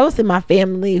anybody else in my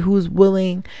family who's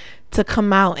willing to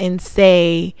come out and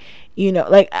say,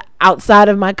 like outside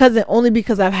of my cousin, only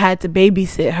because I've had to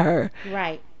babysit her.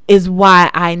 Right. Is why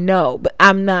I know, but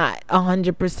I'm not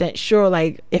 100% sure.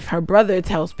 Like if her brother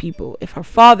tells people, if her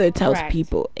father tells Correct.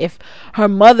 people, if her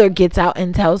mother gets out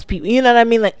and tells people, you know what I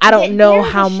mean? Like I don't know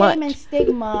how much. There's a shame and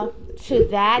stigma to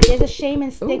that. There's a shame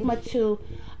and stigma to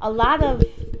a lot of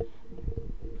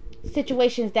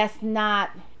situations that's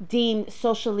not deemed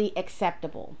socially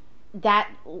acceptable. That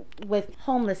with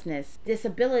homelessness,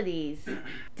 disabilities,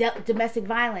 domestic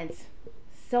violence,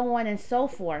 so on and so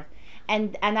forth.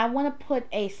 And I want to put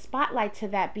a spotlight to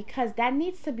that, because that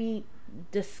needs to be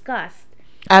discussed.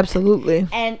 Absolutely.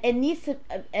 And it needs to,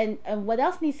 and what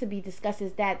else needs to be discussed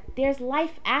is that there's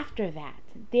life after that.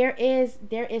 There is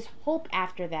hope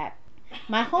after that.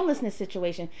 My homelessness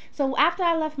situation. So after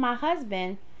I left my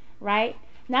husband, right?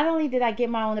 Not only did I get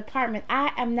my own apartment,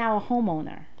 I am now a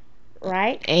homeowner,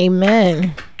 right?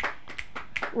 Amen.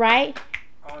 Right?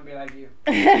 I want to be like you.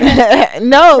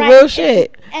 No, Right. real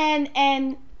shit.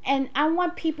 And I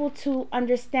want people to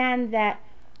understand that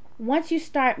once you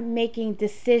start making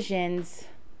decisions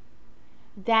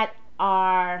that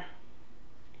are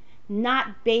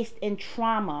not based in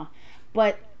trauma,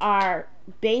 but are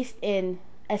based in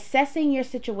assessing your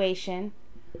situation,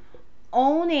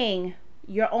 owning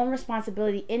your own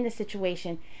responsibility in the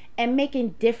situation, and making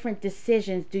different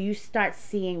decisions, do you start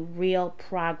seeing real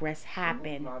progress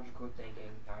happen. Logical thinking,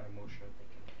 not emotional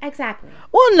thinking. Exactly.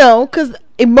 Well, no, because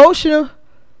emotional.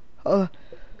 Bless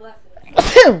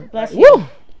you. Woo.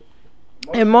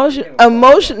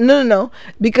 Emotion. No.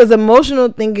 Because emotional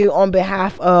thinking on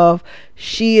behalf of,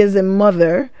 she is a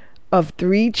mother of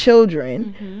 3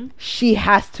 children. Mm-hmm. She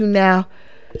has to now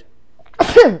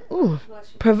Ooh,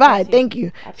 provide. Thank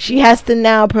you. She has to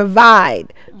now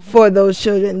provide for those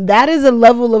children. That is a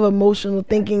level of emotional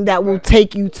thinking that will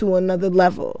take you to another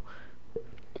level.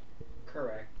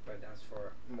 Correct, but that's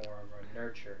for more of a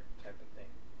nurture type of thing.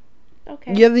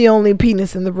 Okay. You're the only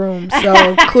penis in the room,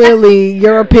 so clearly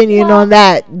your opinion on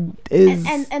that is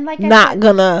and like I not said-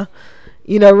 gonna,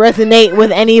 resonate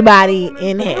with anybody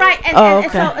in here. Right, and, Oh, and,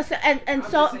 okay. and so and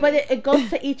so, but it goes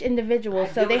to each individual,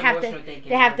 so they have to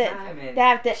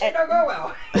Shit don't go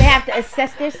well. they have to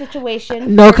assess their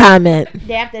situation. No comment.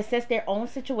 They have to assess their own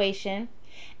situation,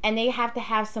 and they have to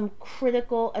have some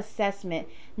critical assessment,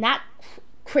 not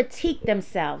critique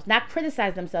themselves, not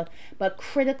criticize themselves, but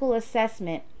critical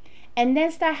assessment, and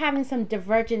then start having some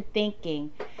divergent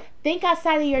thinking. Think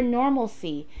outside of your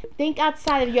normalcy. Think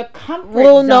outside of your comfort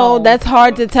Well, zone. no, that's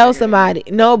hard to tell somebody.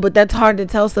 No, but that's hard to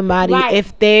tell somebody Right.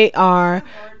 if they are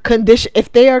conditioned.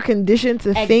 If they are conditioned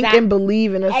to think Exact- and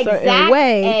believe in a certain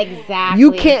way, Exactly.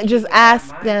 you can't just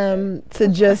ask them to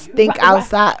just think Right.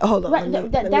 outside. Hold on.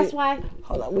 Right, that's why.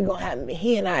 Hold on. We're gonna have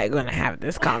he and I are gonna have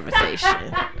this conversation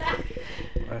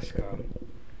Let's go.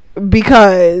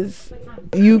 because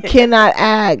you cannot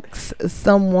ask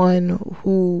someone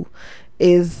who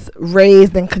is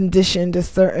raised and conditioned a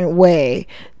certain way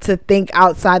to think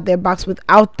outside their box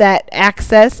without that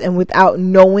access and without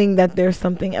knowing that there's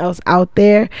something else out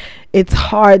there. It's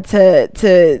hard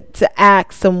to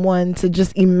ask someone to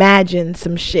just imagine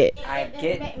some shit.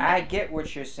 I get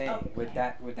what you're saying with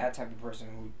that type of person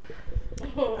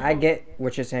who. I get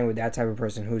what you're saying with that type of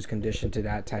person who's conditioned to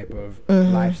that type of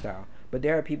lifestyle. But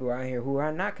there are people out here who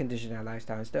are not conditioned to that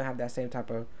lifestyle and still have that same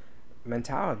type of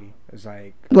mentality. It's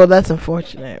like, Well, that's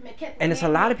unfortunate. and it's a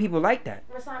lot of people like that.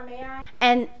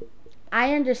 And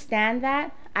I understand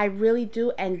that. I really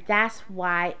do, and that's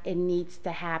why it needs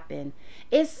to happen.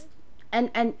 It's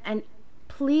and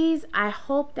please, I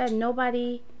hope that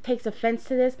nobody takes offense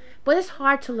to this, but it's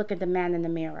hard to look at the man in the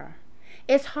mirror.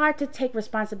 It's hard to take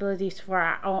responsibilities for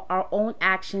our own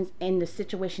actions in the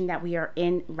situation that we are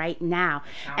in right now.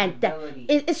 And that,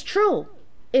 it's true.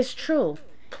 It's true.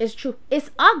 It's true. It's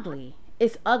ugly.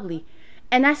 It's ugly.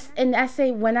 And I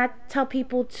say, when I tell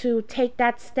people to take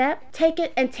that step, take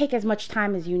it and take as much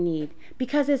time as you need,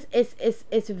 because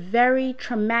it's very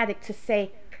traumatic to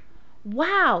say,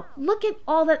 wow, look at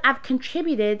all that I've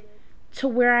contributed to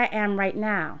where I am right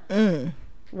now.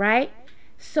 Right?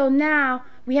 So now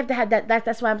we have to have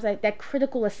that's why I'm saying that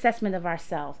critical assessment of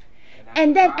ourselves.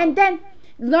 And then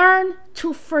learn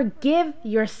to forgive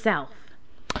yourself.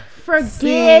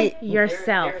 Forgive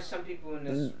yourself. There are some people in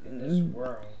this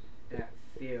world that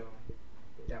feel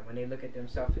that when they look at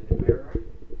themselves in the mirror.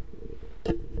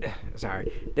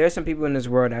 Sorry. There are some people in this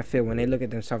world that feel when they look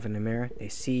at themselves in the mirror, they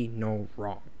see no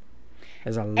wrong.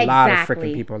 There's a lot of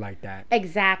freaking people like that.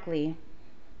 Exactly.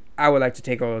 I would like to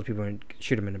take all those people and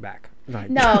shoot them in the back. Like,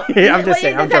 No, I'm just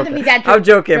saying. It doesn't have to be that I'm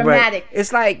joking, dramatic. but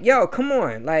it's like, yo, come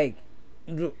on, like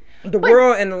the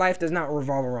world and the life does not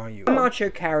revolve around you. Come out your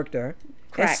character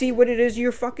and see what it is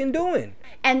you're fucking doing.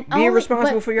 And be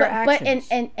responsible for your actions.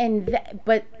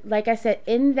 But like I said,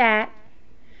 in that,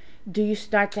 do you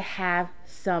start to have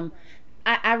some?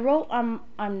 I wrote on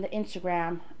the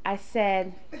Instagram. I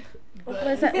said. What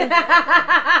is that?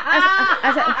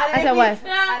 I said what?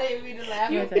 I didn't mean to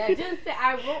laugh. You just said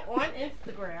I wrote on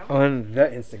Instagram. On the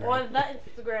Instagram. On the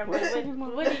Instagram.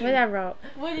 What did I wrote?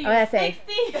 What do you? What did I say?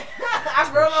 60?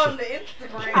 I wrote on the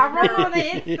Instagram. I wrote on the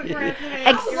Instagram today.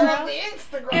 I was on the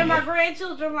Instagram. And my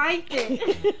grandchildren liked it.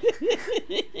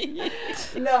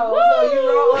 No, so you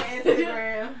wrote on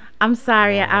Instagram. I'm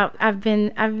sorry. I've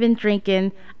been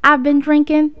drinking. I've been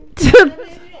drinking.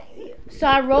 So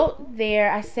I wrote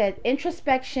there, I said,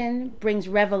 introspection brings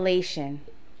revelation.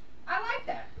 I like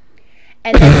that.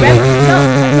 And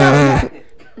then no.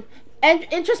 And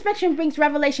introspection brings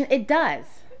revelation. It does.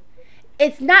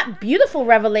 It's not beautiful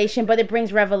revelation, but it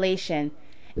brings revelation.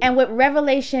 And with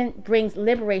revelation brings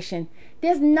liberation.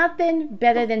 There's nothing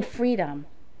better than freedom,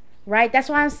 right? That's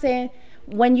why I'm saying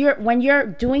when you're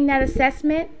doing that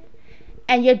assessment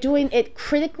and you're doing it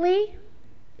critically,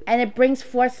 and it brings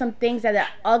forth some things that are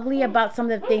ugly about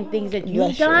some of the things that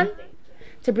you've done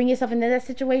to bring yourself into that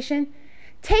situation.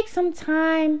 Take some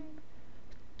time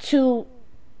to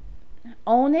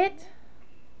own it.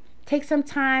 Take some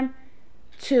time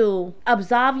to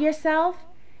absolve yourself.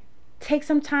 Take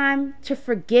some time to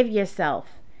forgive yourself.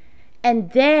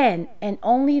 And then, and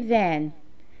only then,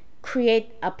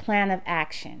 create a plan of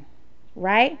action.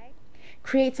 Right?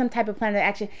 Create some type of plan of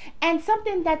action. And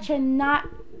something that you're not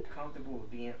comfortable with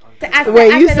being uncomfortable.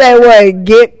 Wait, you said what?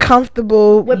 Get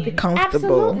comfortable with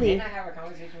comfortable. Absolutely. Didn't I have a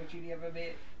conversation with you the other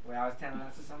bit where I was telling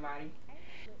that to somebody?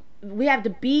 we have to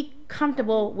be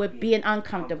comfortable with being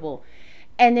uncomfortable,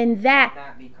 and in that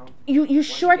Not be comfortable. you Once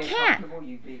sure get can. comfortable,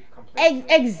 you be complacent.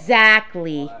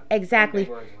 Exactly, All that. exactly.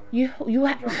 Big words, man. You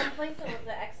have. Complacent was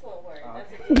an excellent word. Oh,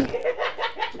 That's okay.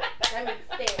 that means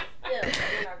stay still.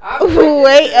 You're not I'm going- drinking,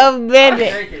 Wait a I'm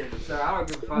minute. drinking, so I don't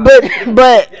give a fuck.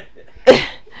 But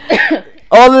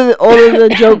all of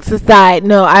the jokes aside,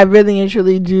 no, I really and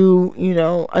truly do,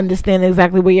 understand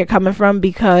exactly where you're coming from,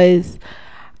 because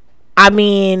I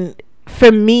mean,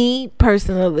 for me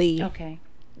personally, Okay.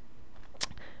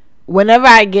 whenever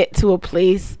I get to a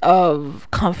place of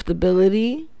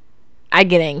comfortability, I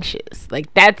get anxious.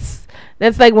 Like that's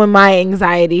like when my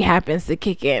anxiety happens to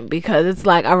kick in, because it's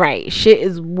like, all right, shit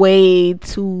is way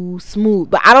too smooth.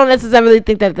 But I don't necessarily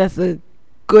think that that's a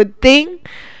good thing,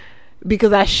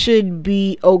 because I should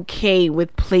be okay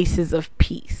with places of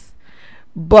peace.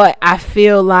 But I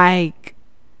feel like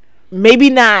maybe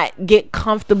not get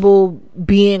comfortable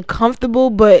being comfortable,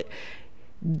 but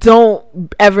don't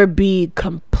ever be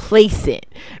complacent,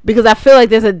 because I feel like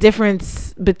there's a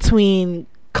difference between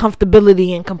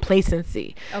comfortability and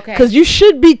complacency, Okay. because you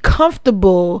should be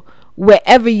comfortable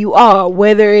wherever you are,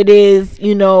 whether it is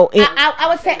I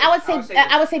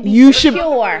would say be You should- In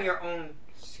secure. your own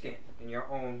skin, in your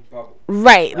own bubble.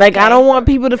 right, like I Okay. don't want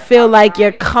people to feel like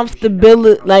your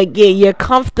comfortability, like your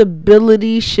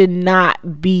comfortability should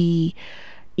not be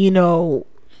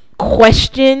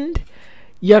questioned.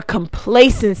 Your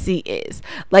complacency is,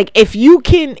 like, if you're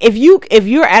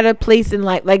at a place in,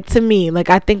 like to me,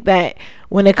 like I think that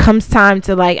when it comes time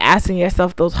to like asking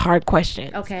yourself those hard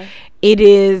questions, Okay. it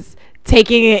is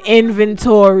taking an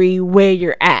inventory where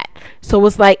you're at. So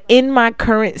it's like, in my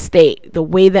current state, the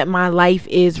way that my life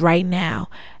is right now,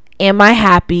 am I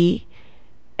happy?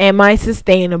 Am I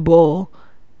sustainable?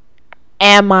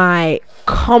 Am I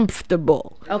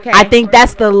comfortable? Okay. I think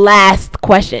that's the last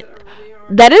question.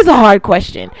 That is a hard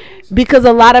question, because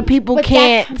a lot of people But that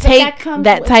can't com- but take that comes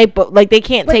that with- type of, like, they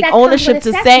can't but take that comes ownership with to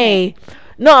assessment. say.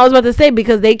 No, I was about to say,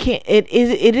 because they can't. It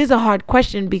is a hard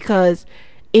question, because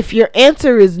if your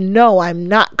answer is no, I'm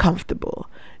not comfortable.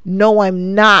 No,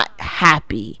 I'm not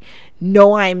happy.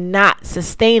 No, I'm not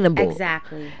sustainable.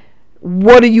 Exactly.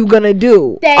 What are you gonna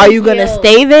do? Thank Are you gonna you.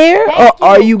 stay there, or Thank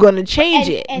are you. you gonna change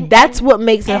it? And- That's and- what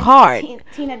makes it and hard.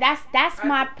 Tina, that's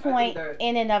my point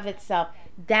in and of itself.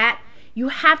 That you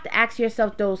have to ask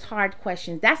yourself those hard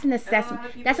questions. That's an assessment.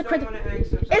 That's a critical.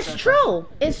 It's true.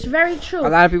 It's very true. A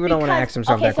lot of people don't wanna Because- ask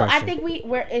themselves that Okay, so question. I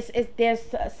think there's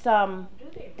some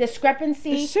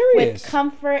discrepancy It's serious. with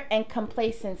comfort and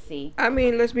complacency. I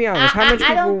mean, let's be honest. How I many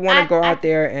people don't- want I- to go I- out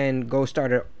there and go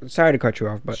start a? Sorry to cut you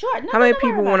off, but Sure, no, how many no, don't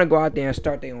worry people about want to it. go out there and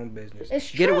start their own business?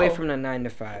 It's Get away true. from the 9 to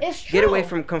 5. It's Get away true.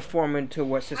 from conforming to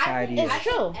what society It's is.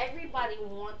 true. Everybody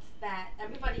wants that.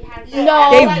 Everybody has No,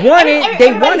 that. They Everybody- want it. They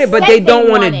everybody want it, but says they they don't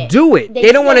want want to it. do it. They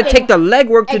They don't want to say take the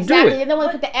legwork to Exactly. do They it. don't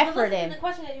want to put the But effort listen to in. the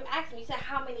question that you asked me. You said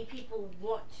how many people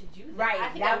want to do that. Right, I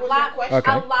think that a was lot, your question.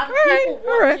 Okay. A lot of Alright, people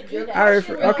want alright. to do that. I The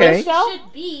refer- question okay. really So?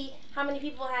 should be how many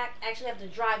people actually have the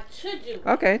drive to do it.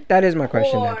 Okay, that is my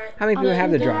question then. Or How many people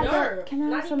have the the drive? nerve. Can I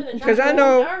Not have some- even the Because drive, I the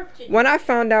know nerve to do when it. I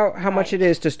found out how much it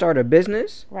is to start a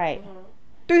business, Right.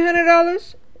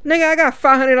 $300, nigga, I got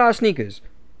 $500 sneakers.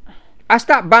 I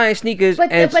stopped buying sneakers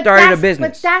and started a that's-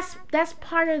 business. But that's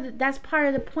part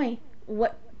of the point.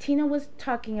 What Tina was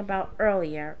talking about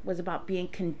earlier was about being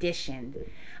conditioned.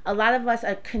 A lot of us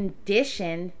are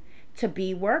conditioned to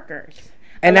be workers.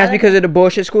 And that's because of the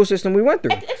bullshit school system we went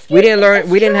through. We didn't learn.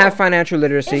 We didn't have financial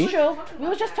literacy. It's true. We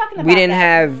were just talking about We didn't that.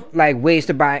 have like ways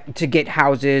to get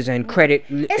houses and credit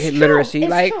It's true. literacy.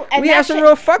 It's Like true. And we that had some should-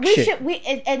 real fuck we shit.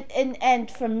 Should, and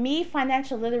for me,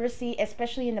 financial literacy,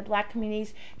 especially in the Black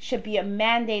communities, should be a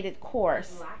mandated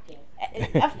course.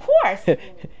 Of course,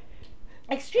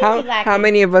 extremely lacking. How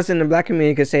many of us in the Black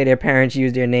community could say their parents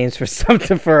used their names for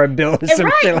something for a bill or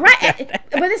some shit like that?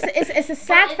 But it's a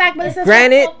sad fact. But it's a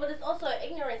Granted- But it's also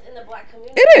ignorance in the Black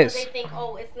community. It because is. They think,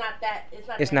 oh, it's not that.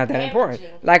 It's not that important.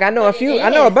 damaging. Like I know a But few. it I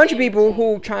know a is bunch of people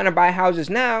damaging. who trying to buy houses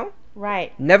now.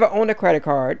 right. Never owned a credit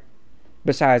card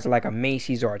besides like a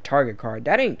Macy's or a Target card.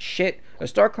 That ain't shit. A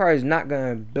Star card is not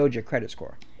gonna build your credit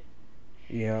score.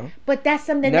 You know? But that's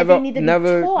something Never, that they need to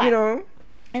never, be taught. you know.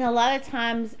 And a lot of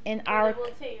times in our They will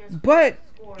tell your But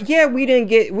score. yeah, we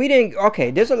didn't.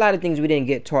 Okay, there's a lot of things we didn't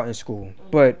get taught in school.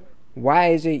 But why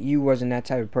is it you wasn't that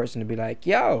type of person to be like,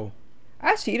 yo,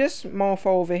 I see this motherfucker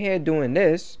over here doing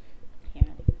this. Yeah.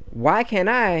 Why can't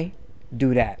I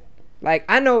do that? Like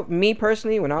I know me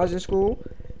personally, when I was in school,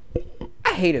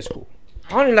 I hated school.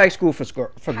 I only like school for I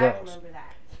girls. remember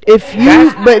that. if you,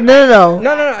 That's- but No.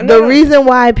 The reason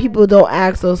why people don't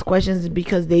ask those questions is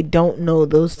because they don't know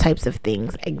those types of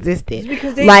things existed. It's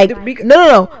because they Like, because,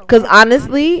 no. Because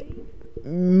honestly,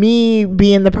 me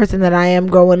being the person that I am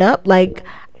growing up, like,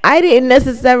 I didn't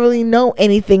necessarily know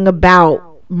anything about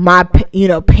my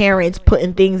parents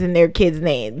putting things in their kids'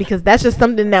 names, because that's just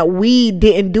something that we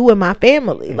didn't do in my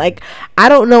family. Like, I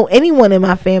don't know anyone in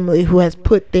my family who has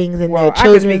put things in Well, their I can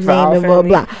children's speak for name our and blah family.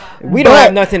 blah. We don't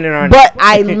have nothing in our But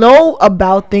I know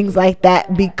about things like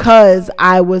that because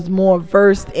I was more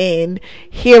versed in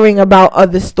hearing about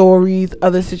other stories,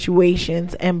 other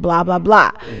situations, and blah blah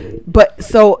blah. But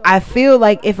so I feel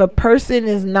like if a person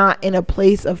is not in a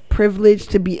place of privilege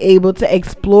to be able to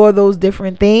explore those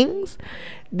different things,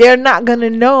 they're not gonna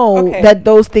know that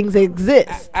those things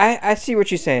exist. I see what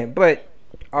you're saying, but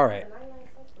all right.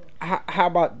 How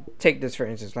about take this for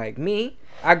instance? Like me,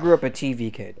 I grew up a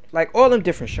TV kid. Like all them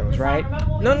different shows, right?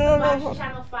 No.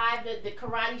 Channel 5, the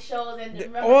karate shows,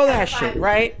 and All that shit,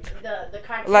 right? The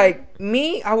cartoon. Like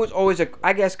me, I was always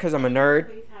I guess because I'm a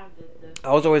nerd,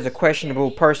 I was always a questionable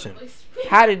person.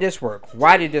 How did this work?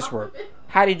 Why did this work?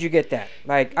 How did you get that?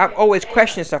 Like, I've always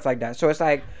questioned stuff like that. So it's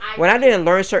like, when I didn't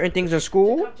learn certain things in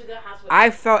school, I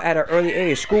felt at an early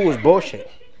age school was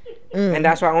bullshit. And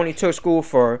that's why I only took school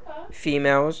for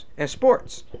females and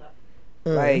sports.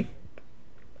 Like,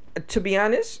 to be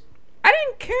honest, I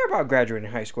didn't care about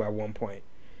graduating high school at one point.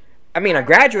 I mean, I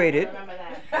graduated.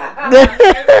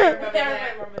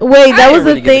 Wait, that was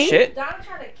really a give a thing? shit. Don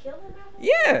trying to kill him.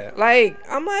 Yeah, like,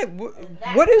 I'm like,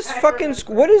 what is fucking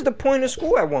school? What is the point of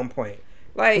school at one point?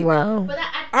 Like, Wow. But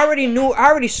I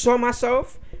already saw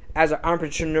myself as an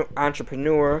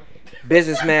entrepreneur,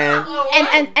 businessman.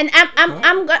 and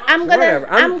I'm Whatever.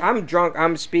 gonna I'm drunk.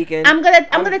 I'm speaking. I'm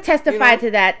gonna testify you know.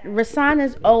 to that. Rasan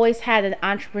has always had an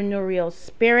entrepreneurial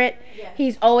spirit.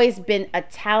 He's always been a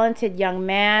talented young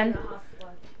man.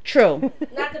 True.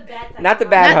 Not the bad type. Not the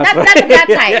bad Not hustle. the bad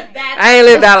type. I ain't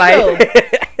lived that It's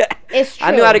life. It's true.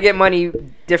 I knew how to get money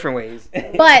different ways.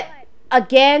 But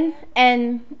again,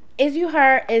 and is you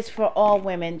her is for all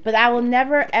women, but I will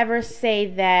never ever say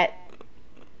that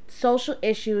social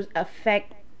issues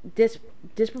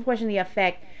disproportionately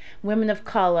affect women of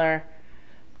color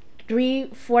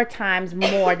 3-4 times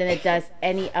more than it does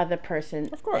any other person,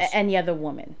 Of course. any other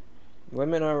woman,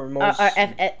 Women are most or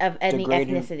of any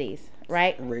degrading ethnicities,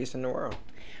 right? race in the world.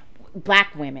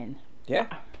 Black women, Yeah,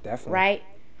 definitely. right?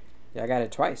 Yeah, I got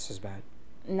it twice as bad.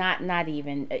 Not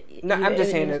even. No, I'm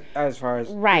just saying it as far as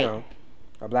Right. You know,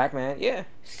 a black man. Yeah.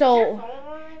 So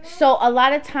a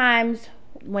lot of times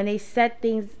when they set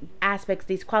things aspects,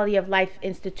 these quality of life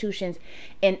institutions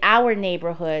in our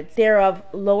neighborhoods, they're of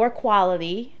lower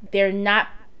quality. They're not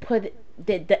put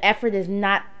the effort is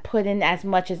not put in as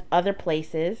much as other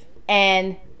places,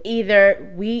 and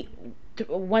either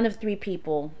one of three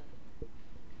people.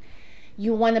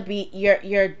 You want to be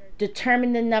you're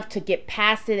determined enough to get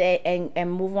past it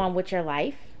and move on with your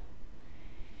life.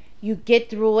 You get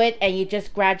through it and you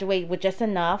just graduate with just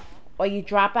enough, or you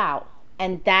drop out,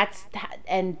 and that's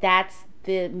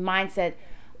the mindset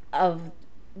of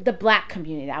the black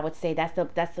community. I would say that's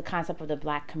the concept of the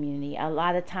black community. A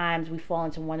lot of times we fall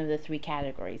into one of the three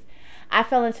categories. I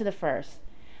fell into the first.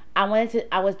 I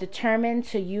was determined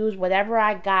to use whatever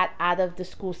I got out of the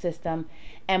school system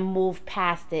and move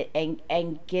past it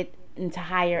and get into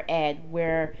higher ed,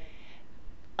 where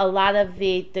a lot of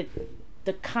the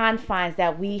confines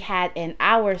that we had in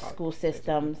our school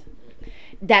systems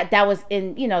that was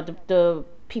in the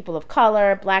people of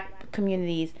color, black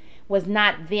communities, was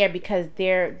not there because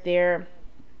their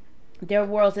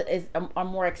worlds are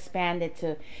more expanded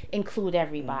to include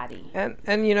everybody. And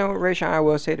Rayshawn, I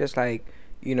will say this, like,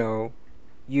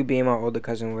 you being my older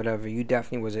cousin, whatever, you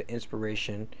definitely was an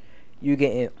inspiration. You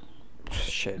getting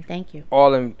shit. Thank you.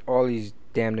 All these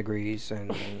damn degrees,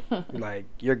 and like,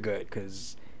 you're good.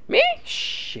 Cause me,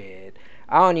 shit.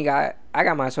 I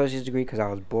got my associate's degree because I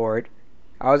was bored.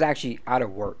 I was actually out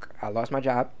of work. I lost my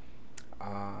job,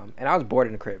 and I was bored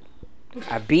in the crib.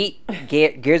 I beat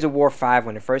Gears of War 5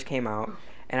 when it first came out,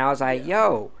 and I was like,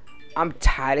 yo, I'm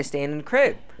tired of staying in the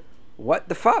crib. What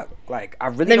the fuck? Like, I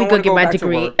really don't want to go back to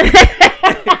work.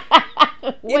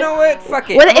 You know what? Fuck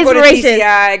it. What an I'm gonna inspiration. go to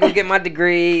TCI, go get my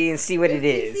degree, and see what it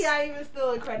is. TCI even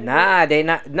still accredited? Nah, they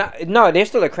not. No, they're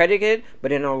still accredited, but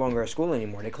they're no longer a school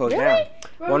anymore. They closed down.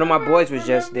 One of my boys was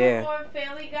just there. On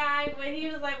Family Guy, when he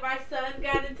was like, my son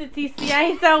got into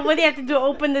TCI, he said, what do you have to do?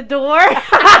 Open the door?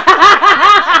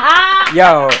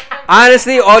 Yo,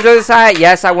 honestly, all jokes aside,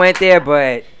 yes, I went there,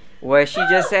 but what she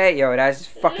just said, yo, that's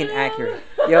fucking accurate.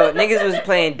 Yo, niggas was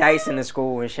playing dice in the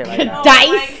school and shit like that.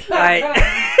 Dice? Like,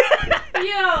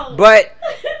 Yo. but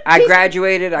I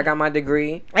graduated. I got my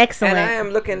degree. Excellent. And I am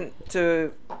looking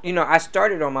to, I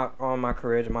started on my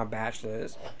career, my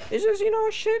bachelor's. It's just,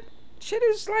 shit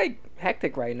is like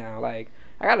hectic right now. Like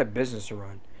I got a business to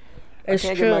run. It's I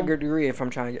can't true. get my good degree if I'm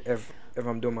trying to if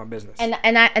I'm doing my business. And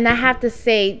I have to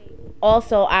say,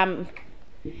 also, I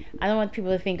don't want people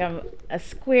to think I'm a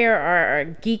square or a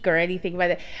geek or anything like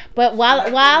that. But while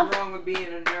wrong with being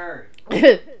a nerd?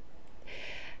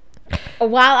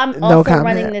 while I'm No also comment.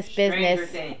 running this Stranger business,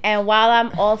 Things. and while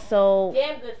I'm also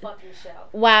Damn good fucking show.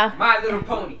 while My Little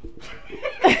Pony.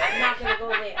 I'm not gonna go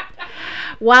there.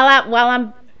 while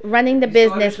I'm running the You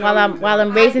saw the business, show while you I'm was while on.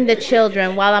 I'm raising the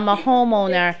children, while I'm a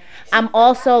homeowner, I'm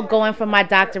also going for my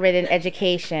doctorate in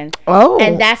education. Oh.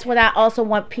 And that's what I also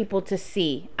want people to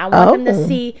see. I want them to Oh.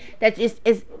 see that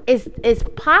it's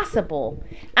possible.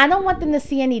 I don't want them to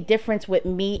see any difference with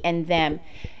me and them.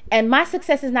 And my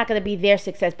success is not going to be their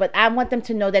success, but I want them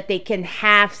to know that they can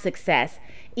have success,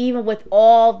 even with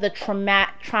all the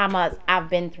traumas I've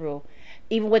been through,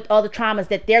 even with all the traumas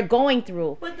that they're going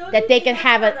through, that they can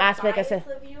have an aspect of success.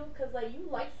 Because like you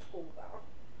like school though.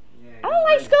 I don't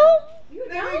like school.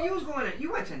 Nigga,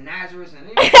 you went to Nazareth and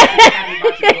you happy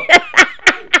about your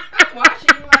book. I'm watching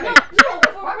you like,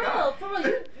 No, for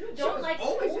real, you don't like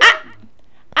school.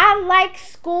 I like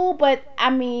school, but I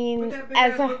mean,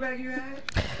 as a, bag you had?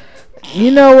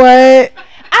 You know what?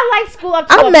 I like school up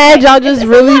to a I'm mad point. y'all just It's a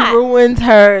really lot. ruined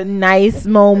her nice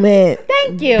moment.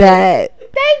 Thank you. That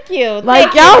Thank you.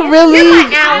 like Thank y'all you. really You're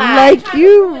my ally. like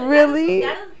you really.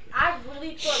 I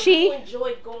really thought She- you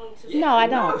enjoyed going to school. No, I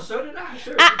No, don't. so did I.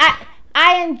 Sure.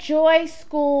 I enjoy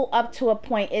school up to a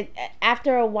point. It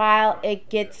after a while it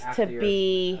gets After to your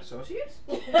be associates?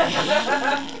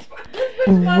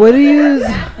 What do you?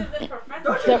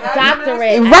 the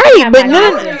doctorate. I Right, have but my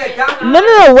no, doctorate.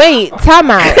 no, wait. Time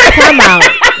out.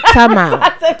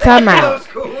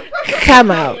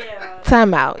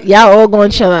 Time out. Y'all all gonna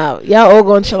chill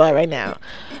out. Right now.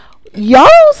 Y'all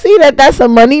see that that's a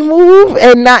money move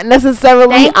and not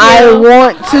necessarily Thank I you.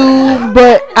 want to,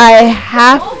 but I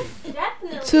have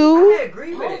Definitely. to. I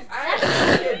agree with it. I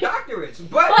agree with doctorates.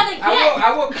 But again-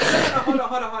 I will. No,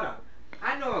 hold on.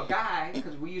 I know a guy,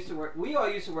 because we all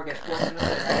used to work at Sports Center,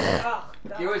 right?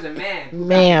 There was a man who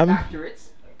Ma'am. got doctorates,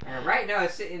 and right now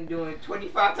is sitting doing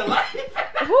 25 to life.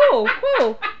 Who?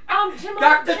 Jim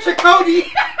Dr. Chakoti.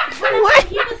 What?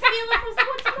 He was stealing from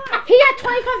Sports Center. He had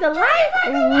 25 to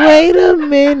life. Wait a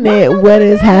minute. What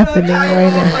is happening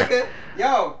right now?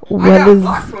 Yo, What I got is-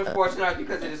 blocked from Sports Center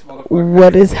because of this motherfucker.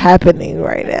 What is happening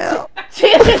right now?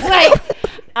 She was just like,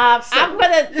 I'm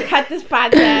gonna cut this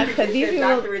podcast because these people.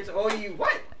 Doctorates all you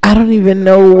what? I don't even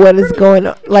know what is going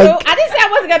on. Like I didn't say I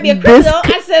wasn't gonna be a this, criminal.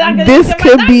 I said I'm gonna. this get my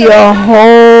could be a doctorate.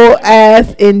 whole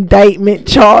ass indictment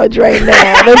charge right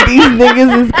now that these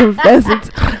niggas is confessing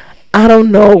to. I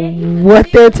don't know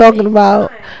what they're talking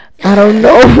about. I don't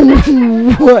know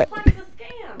what. Part of the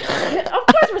scam. Of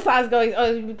course, Rasad's going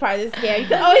to be part of this scam. You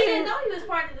can He always. didn't know he was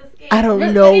part of the scam. I don't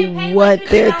Look, know they didn't pay what like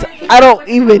they're. $50 I don't for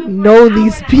even coming for know an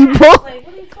these hour and a people. half. Like,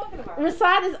 what are you talking about?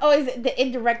 Rasad is always the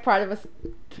indirect part of us.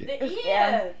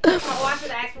 Yeah. Oh, I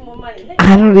should ask for more money.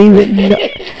 I don't even know.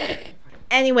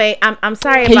 Anyway, I'm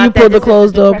sorry Can about you that. pull the This is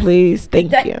closed door, digress- please?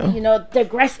 Thank that- you. You know,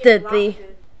 digressed the.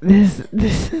 This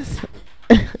is.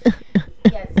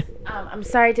 Yes, I'm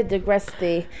sorry to digress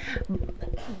the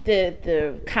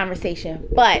conversation,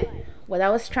 but what I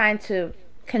was trying to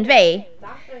convey,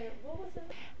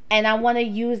 and I want to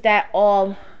use that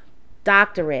all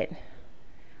doctorate,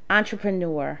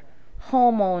 entrepreneur,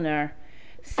 homeowner,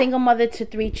 single mother to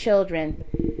 3 children,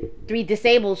 3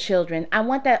 disabled children. I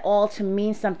want that all to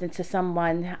mean something to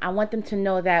someone. I want them to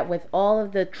know that with all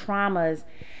of the traumas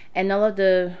and all of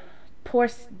the poor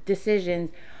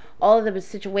decisions, all of the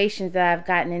situations that I've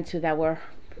gotten into that were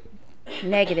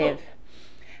negative,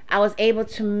 I was able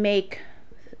to make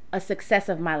a success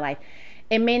of my life.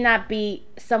 It may not be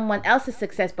someone else's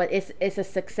success, but it's a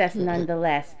success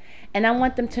nonetheless. And I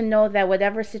want them to know that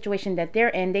whatever situation that they're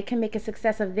in, they can make a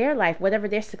success of their life, whatever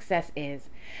their success is.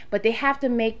 But they have to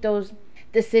make those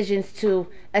decisions to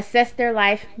assess their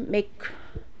life,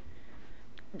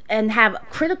 and have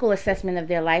critical assessment of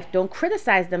their life. Don't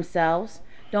criticize themselves.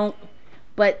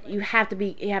 But you have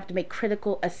to make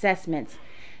critical assessments.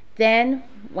 Then,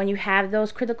 when you have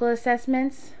those critical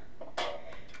assessments,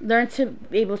 learn to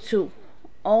be able to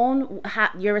own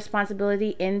your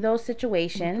responsibility in those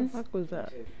situations. What was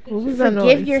that? What was that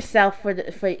Forgive noise? yourself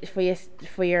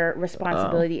for your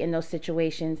responsibility in those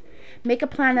situations. Make a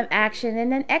plan of action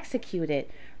and then execute it,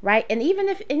 right? And even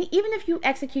if you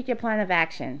execute your plan of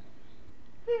action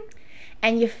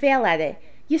and you fail at it,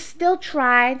 you still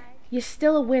tried. You're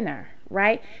still a winner,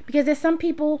 right? Because there's some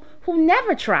people who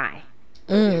never try.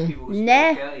 Mm. People who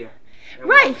Nah. speak failure. And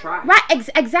Right, won't try. right,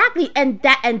 exactly, and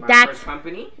My that's first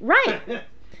company. right. That's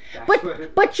But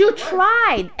what- but that's you what it was.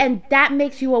 tried, and that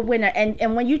makes you a winner.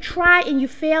 And when you try and you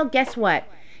fail, guess what?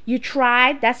 You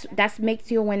tried. That's makes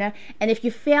you a winner. And if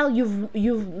you fail,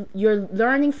 you're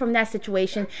learning from that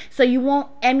situation, so you won't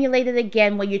emulate it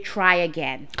again when you try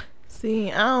again.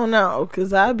 See, I don't know,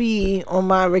 cause I be on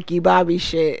my Ricky Bobby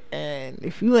shit, and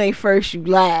if you ain't first, you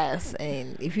last.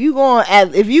 And if you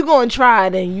going try,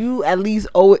 then you at least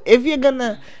owe it. If you're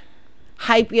gonna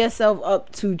hype yourself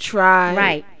up to try,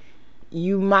 Right.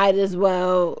 you might as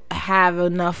well have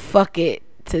enough fuck it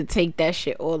to take that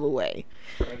shit all the way.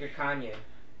 Look at Kanye.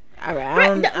 All right, Right,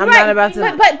 I'm right, not about to.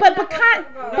 We're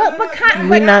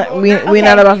We're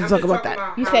not about to talk about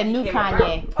that. You said new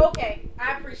Kanye. Okay,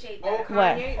 I appreciate Old that.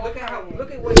 What? Kanye,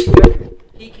 look at what he did.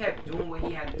 He kept doing what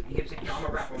he had to do. He kept saying, I'm a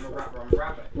rapper, I'm a rapper, I'm a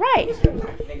rapper. Right.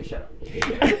 Nigga, shut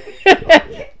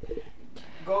up.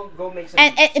 Go make some.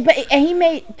 And he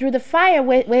made Through the Fire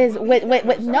with his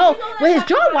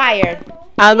jaw wired.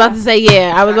 I was about to say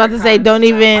I was about to say don't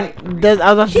even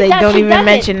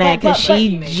mention that because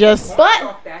she just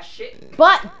Off that shit.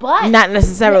 But not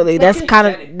necessarily. But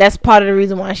That's part of the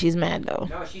reason why she's mad though.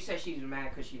 No, she said she was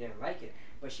mad because she didn't like it,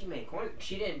 but she made coins.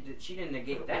 She didn't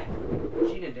negate that.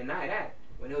 She didn't deny that.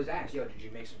 When it was asked, yo, did you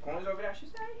make some coins over that? She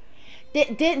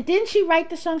said. Didn't she write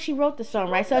the song? She wrote the song,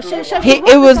 right? So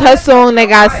It was her song that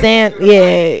got sampled.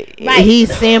 Yeah, Right. he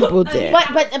sampled it.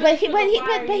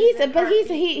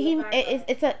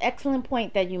 It's an excellent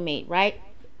point that you made, right?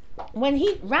 When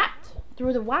he rapped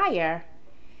Through the Wire,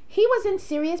 he was in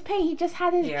serious pain. He just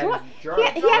had his jaw.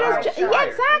 Yeah,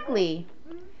 exactly.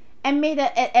 And made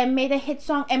a hit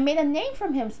song and made a name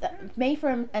from him. Made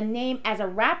for a name as a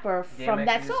rapper from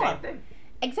that song.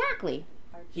 Exactly.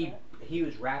 He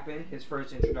was rapping his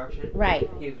first introduction. Right.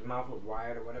 His mouth was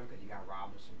wired or whatever because he got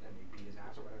robbed or something. And they beat his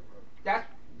ass or whatever. That's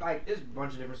like there's a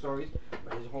bunch of different stories,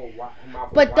 but his whole mouth.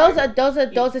 But was those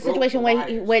wired. are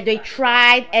situations where they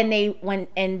tried and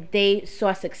they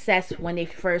saw success when they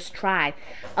first tried.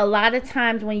 A lot of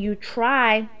times when you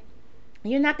try,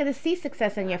 you're not going to see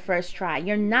success on your first try.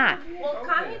 You're not. Well,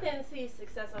 Kanye didn't see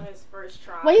success on his first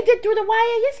try. Well, he did Through the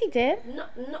Wire. Yes, he did. No,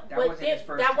 That but wasn't his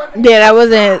first that try. wasn't. Yeah, that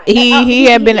wasn't. He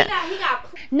had been. He got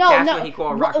No, That's no. what he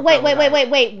called Wait.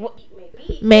 maybe.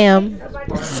 Ma'am, That's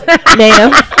part of it.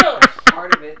 ma'am,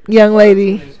 Part of it. young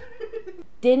lady.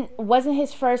 Wasn't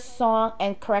his first song,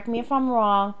 and correct me if I'm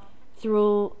wrong,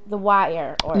 Through the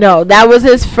Wire. Or No, that was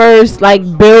his first like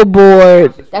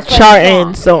Billboard That's what charting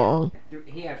he song.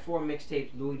 He had 4 mixtapes.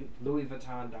 Louis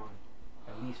Vuitton Don.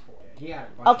 At least 4. He had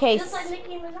a bunch. Okay. Just like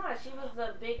Nicki Minaj, she was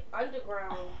a big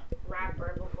underground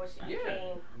rapper before she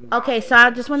became. Okay, so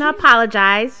I just want to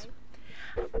apologize.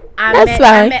 That's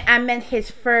fine. I meant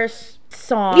his first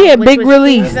song. Yeah, which big was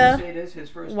release. Through the- Say this, his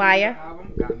first Wire.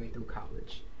 album got me through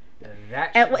college.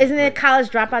 That And shit isn't was it College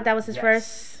Dropout? That was his Yes.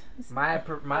 first. My I was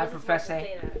just professor, about to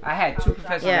say that. I had 2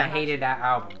 professors Yeah. that hated that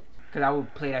album because I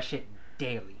would play that shit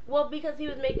daily. Well, because he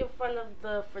was making fun of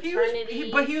the He was,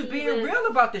 fraternity. but he was being real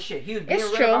about the shit. He was being It's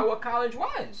real true. about what college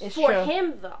was. It's for true.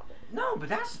 him though. No, but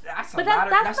that's But a lot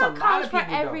of that's a not lot college of for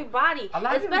people though. everybody, A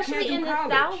lot of people especially can't in do the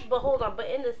college. South. But hold on, but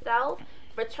in the South,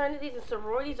 fraternities and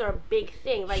sororities are a big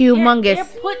thing. Like Humongous.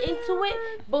 They're put into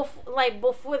it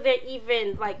before they're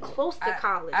even like close to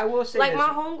college. I will say like this. my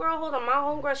homegirl. Hold on, my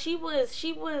homegirl.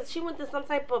 She went to some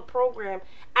type of program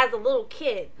as a little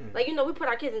kid. Like we put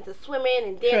our kids into swimming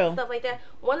and dance True. and stuff like that.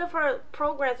 One of her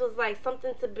programs was like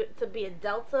something to be a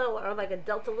Delta or like a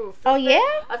Delta little sister. Oh, yeah?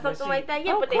 Or something see- like that.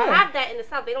 Yeah, Oh, but they cool. have that in the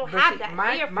South. They don't But have see, that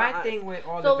my here for my us. thing with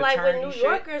all So the like when fraternity New shit,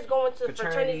 Yorkers go into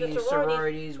fraternities and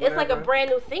sororities, it's like a whatever. brand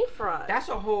new thing for us. That's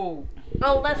a whole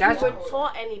Unless that's- we were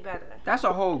taught any better. that's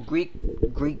a whole Greek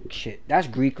shit. That's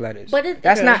Greek letters. But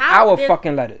that's not how our there's-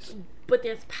 fucking letters. But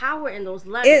there's power in those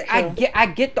letters. I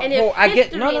get the And whole there's I get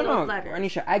history no in those no letters.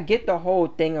 Anisha, I get the whole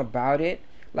thing about it.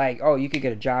 Like, oh, you could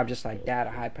get a job just like that, a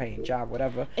high paying job,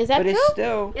 whatever. Is that but it's true?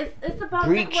 still It's about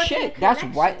Greek networking shit. and That's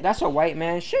connection. white. That's a white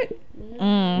man shit.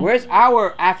 Mm, Where's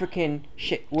our African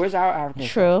shit? Where's our African?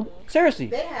 true. Seriously,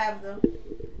 They have them.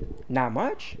 not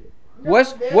much. No,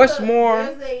 what's there's more?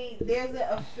 There's an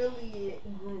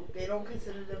affiliate group. They don't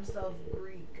consider themselves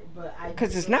Greek, but I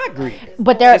 'Cause it's know not Greek.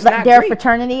 But they're- not they're a Greek.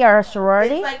 fraternity or a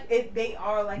sorority. It's like they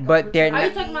are like. But a they're Are you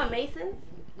not- talking about Masons?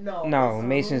 No. No, it's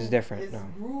Mason's Groove- different, It's no.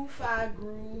 Groove 5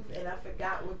 Groove, and I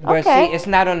forgot what. But Okay. see, it's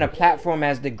not on the platform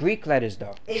as the Greek letters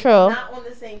though. It's True. not on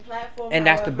the same platform. And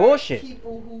that's the however, bullshit.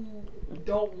 People who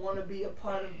don't want to be a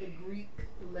part of the Greek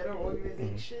letter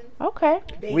organization, Okay.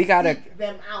 they We gotta- seek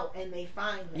them out and they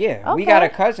find them. Yeah, we Okay. got a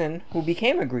cousin who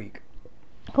became a Greek.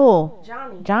 Who?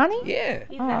 Johnny. Johnny? Yeah.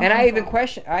 He's Oh. a- And I even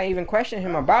questioned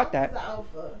him about that.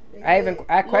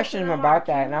 I questioned him about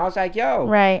that, and I was like, "Yo,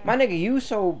 Right. my nigga,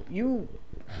 you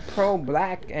pro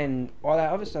black and all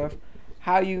that other stuff.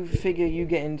 How you figure you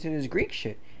get into this Greek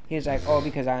shit?" He was like, "Oh,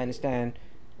 because I understand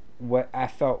what I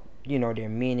felt, their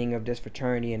meaning of this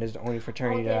fraternity, and it's the only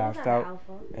fraternity that I felt,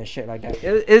 and shit like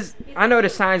that." I know the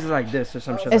signs is like this or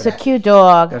some shit. It's like a cute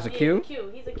dog. That's a He's Q.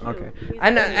 He's a Q. Okay. He's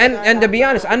And a- and to be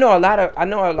honest, I know a lot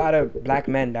of black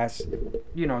men that's throw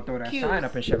that Qs. sign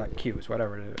up and shit like Q's,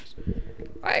 whatever it is.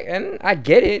 And I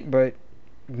get it, but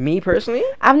me personally,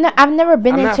 I've never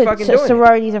been I'm not into fucking doing it.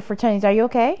 sororities or fraternities. Are you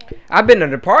okay? I've been to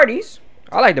the parties.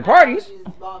 I like the parties.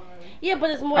 Yeah,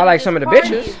 but it's more. I than like just some of the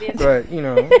parties. bitches, It's- but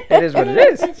it is what it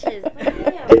is.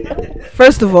 Bitches. Damn.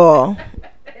 First of all,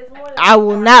 It's more than I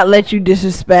will not let you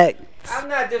disrespect. I'm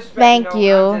not disrespecting. Thank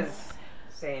you. I'm just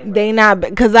saying. They not,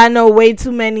 because I know way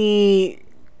too many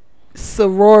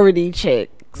sorority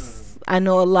chicks. I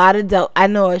know I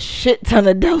know a shit ton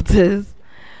of deltas.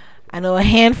 I know a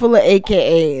handful of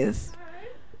AKAs,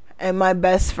 and my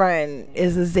best friend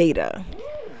is a Zeta.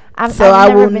 I've I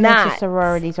never will been not into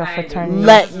sororities or fraternities.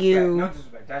 let you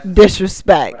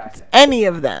disrespect any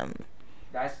of them.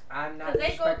 I'm not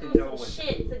Because they go disrespecting through no some one.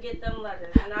 shit to get them letters.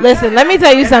 And I- Listen, let me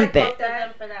tell you something. I them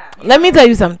for that. Let me tell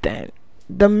you something.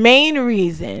 The main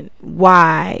reason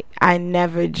why I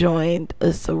never joined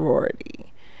a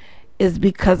sorority is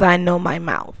because I know my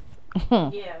mouth.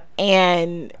 Yeah.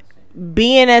 And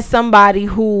being as somebody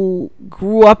who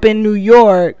grew up in New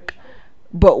York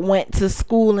but went to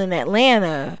school in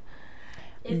Atlanta,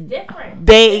 It's different.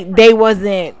 they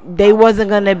wasn't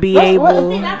gonna be See, able.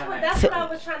 that's what I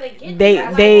was trying to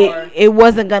get It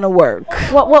wasn't gonna work.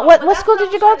 What school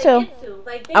did you go to?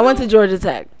 I went to Georgia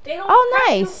Tech. Oh,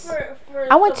 nice.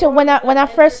 I went to when I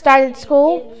first started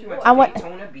school. I went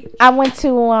Daytona Beach, I went to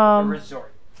the resort.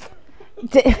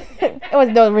 it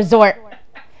was the resort,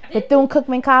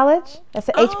 Bethune-Cookman College. That's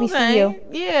an HBCU. Okay.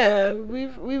 Yeah,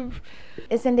 we've.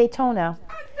 It's in Daytona.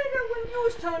 When you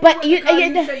was telling But me you-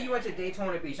 you say you went to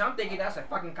Daytona Beach. I'm thinking that's a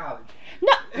fucking college.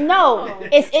 No,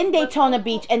 it's in Daytona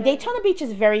Beach, and Daytona Beach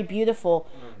is very beautiful.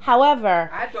 However,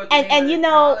 I thought and you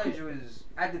know, college was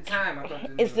at the time. I thought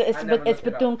it's I never it's looked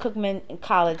it up. Bethune-Cookman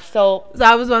College. So So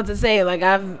I was about to say, like,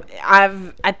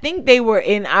 I think they were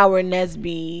in our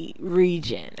Nesby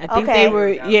region. I think Okay. they were,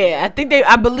 yeah.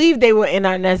 I believe they were in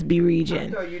our Nesby I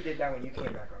region. thought you did that when you came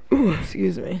back up. Ooh,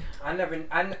 excuse me.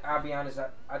 I'll be honest.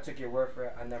 I took your word for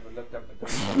it. I never looked up at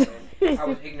them. I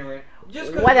was ignorant.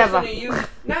 Just cause Whatever.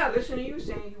 Listen to you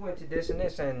saying you went to this and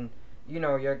this and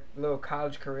your little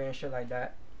college career and shit like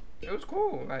that. It was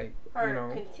cool. Like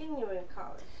continuing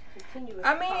college.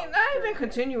 I mean, not even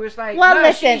continuous. Like, Well, nah,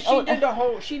 listen,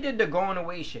 she did the going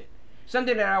away shit.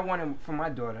 Something that I wanted for my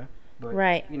daughter. But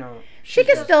Right. she's she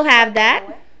can just- still have that.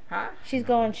 Huh? She's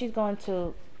going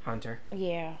to Hunter.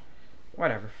 yeah.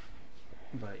 Whatever.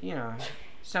 But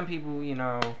some people,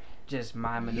 just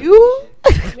mind You,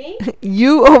 Me?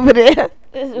 you over there.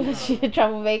 Is she a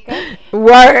troublemaker?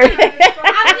 Word.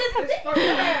 I'm just sitting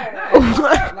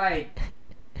there. Like,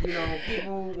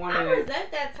 people want I to.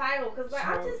 resent that title because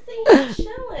I'm just sitting here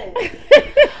chilling.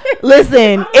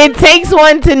 Listen, it takes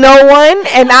one to know one,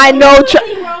 and I know.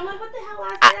 Roman, what the hell I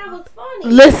said? That was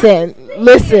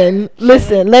funny.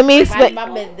 Listen. Let me explain. My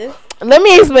business. Let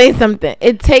me explain something.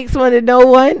 It takes one to know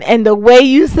one, and the way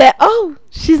you said, "Oh,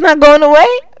 she's not going away,"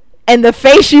 and the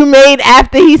face you made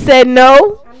after he said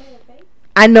no,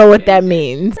 I know what that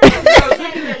means.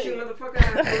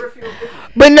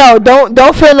 But no,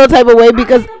 don't feel no type of way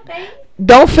because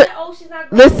don't feel.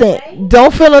 Listen,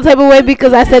 don't feel no type of way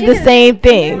because I said the same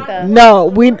thing. No,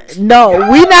 we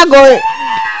not going.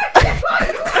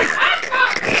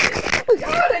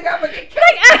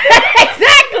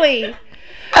 Exactly.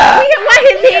 We want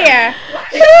him here.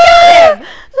 Kill him.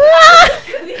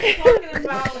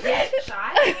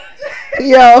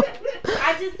 Yo,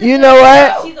 you know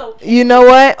what? You know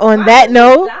what? On that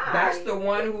note, That's the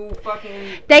one who fucking.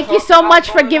 Thank you so much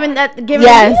for giving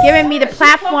Yes. giving me the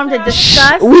platform to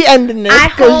discuss. we ending this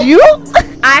because you.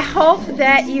 I hope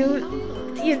that you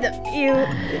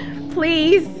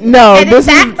please. No, edit this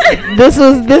that.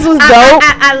 was dope.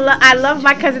 I love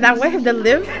my cousin. I want him to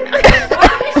live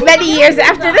many years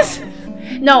after this.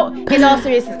 No, in all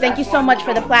seriousness, thank you so much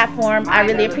for the platform. I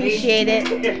really appreciate it.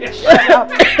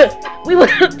 We will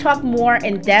talk more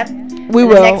in depth. We in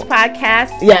will. the next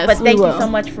podcast. Yes, but we thank you will. so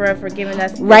much for giving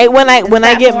us. Right when I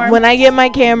platform. get my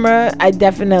camera, I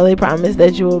definitely promise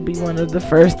that you will be one of the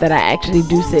first that I actually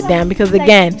do sit down because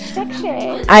again,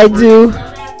 I do.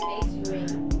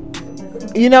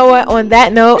 You know what? On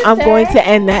that note, I'm going to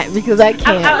end that because I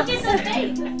can't.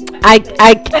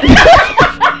 I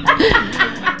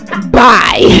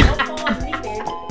bye.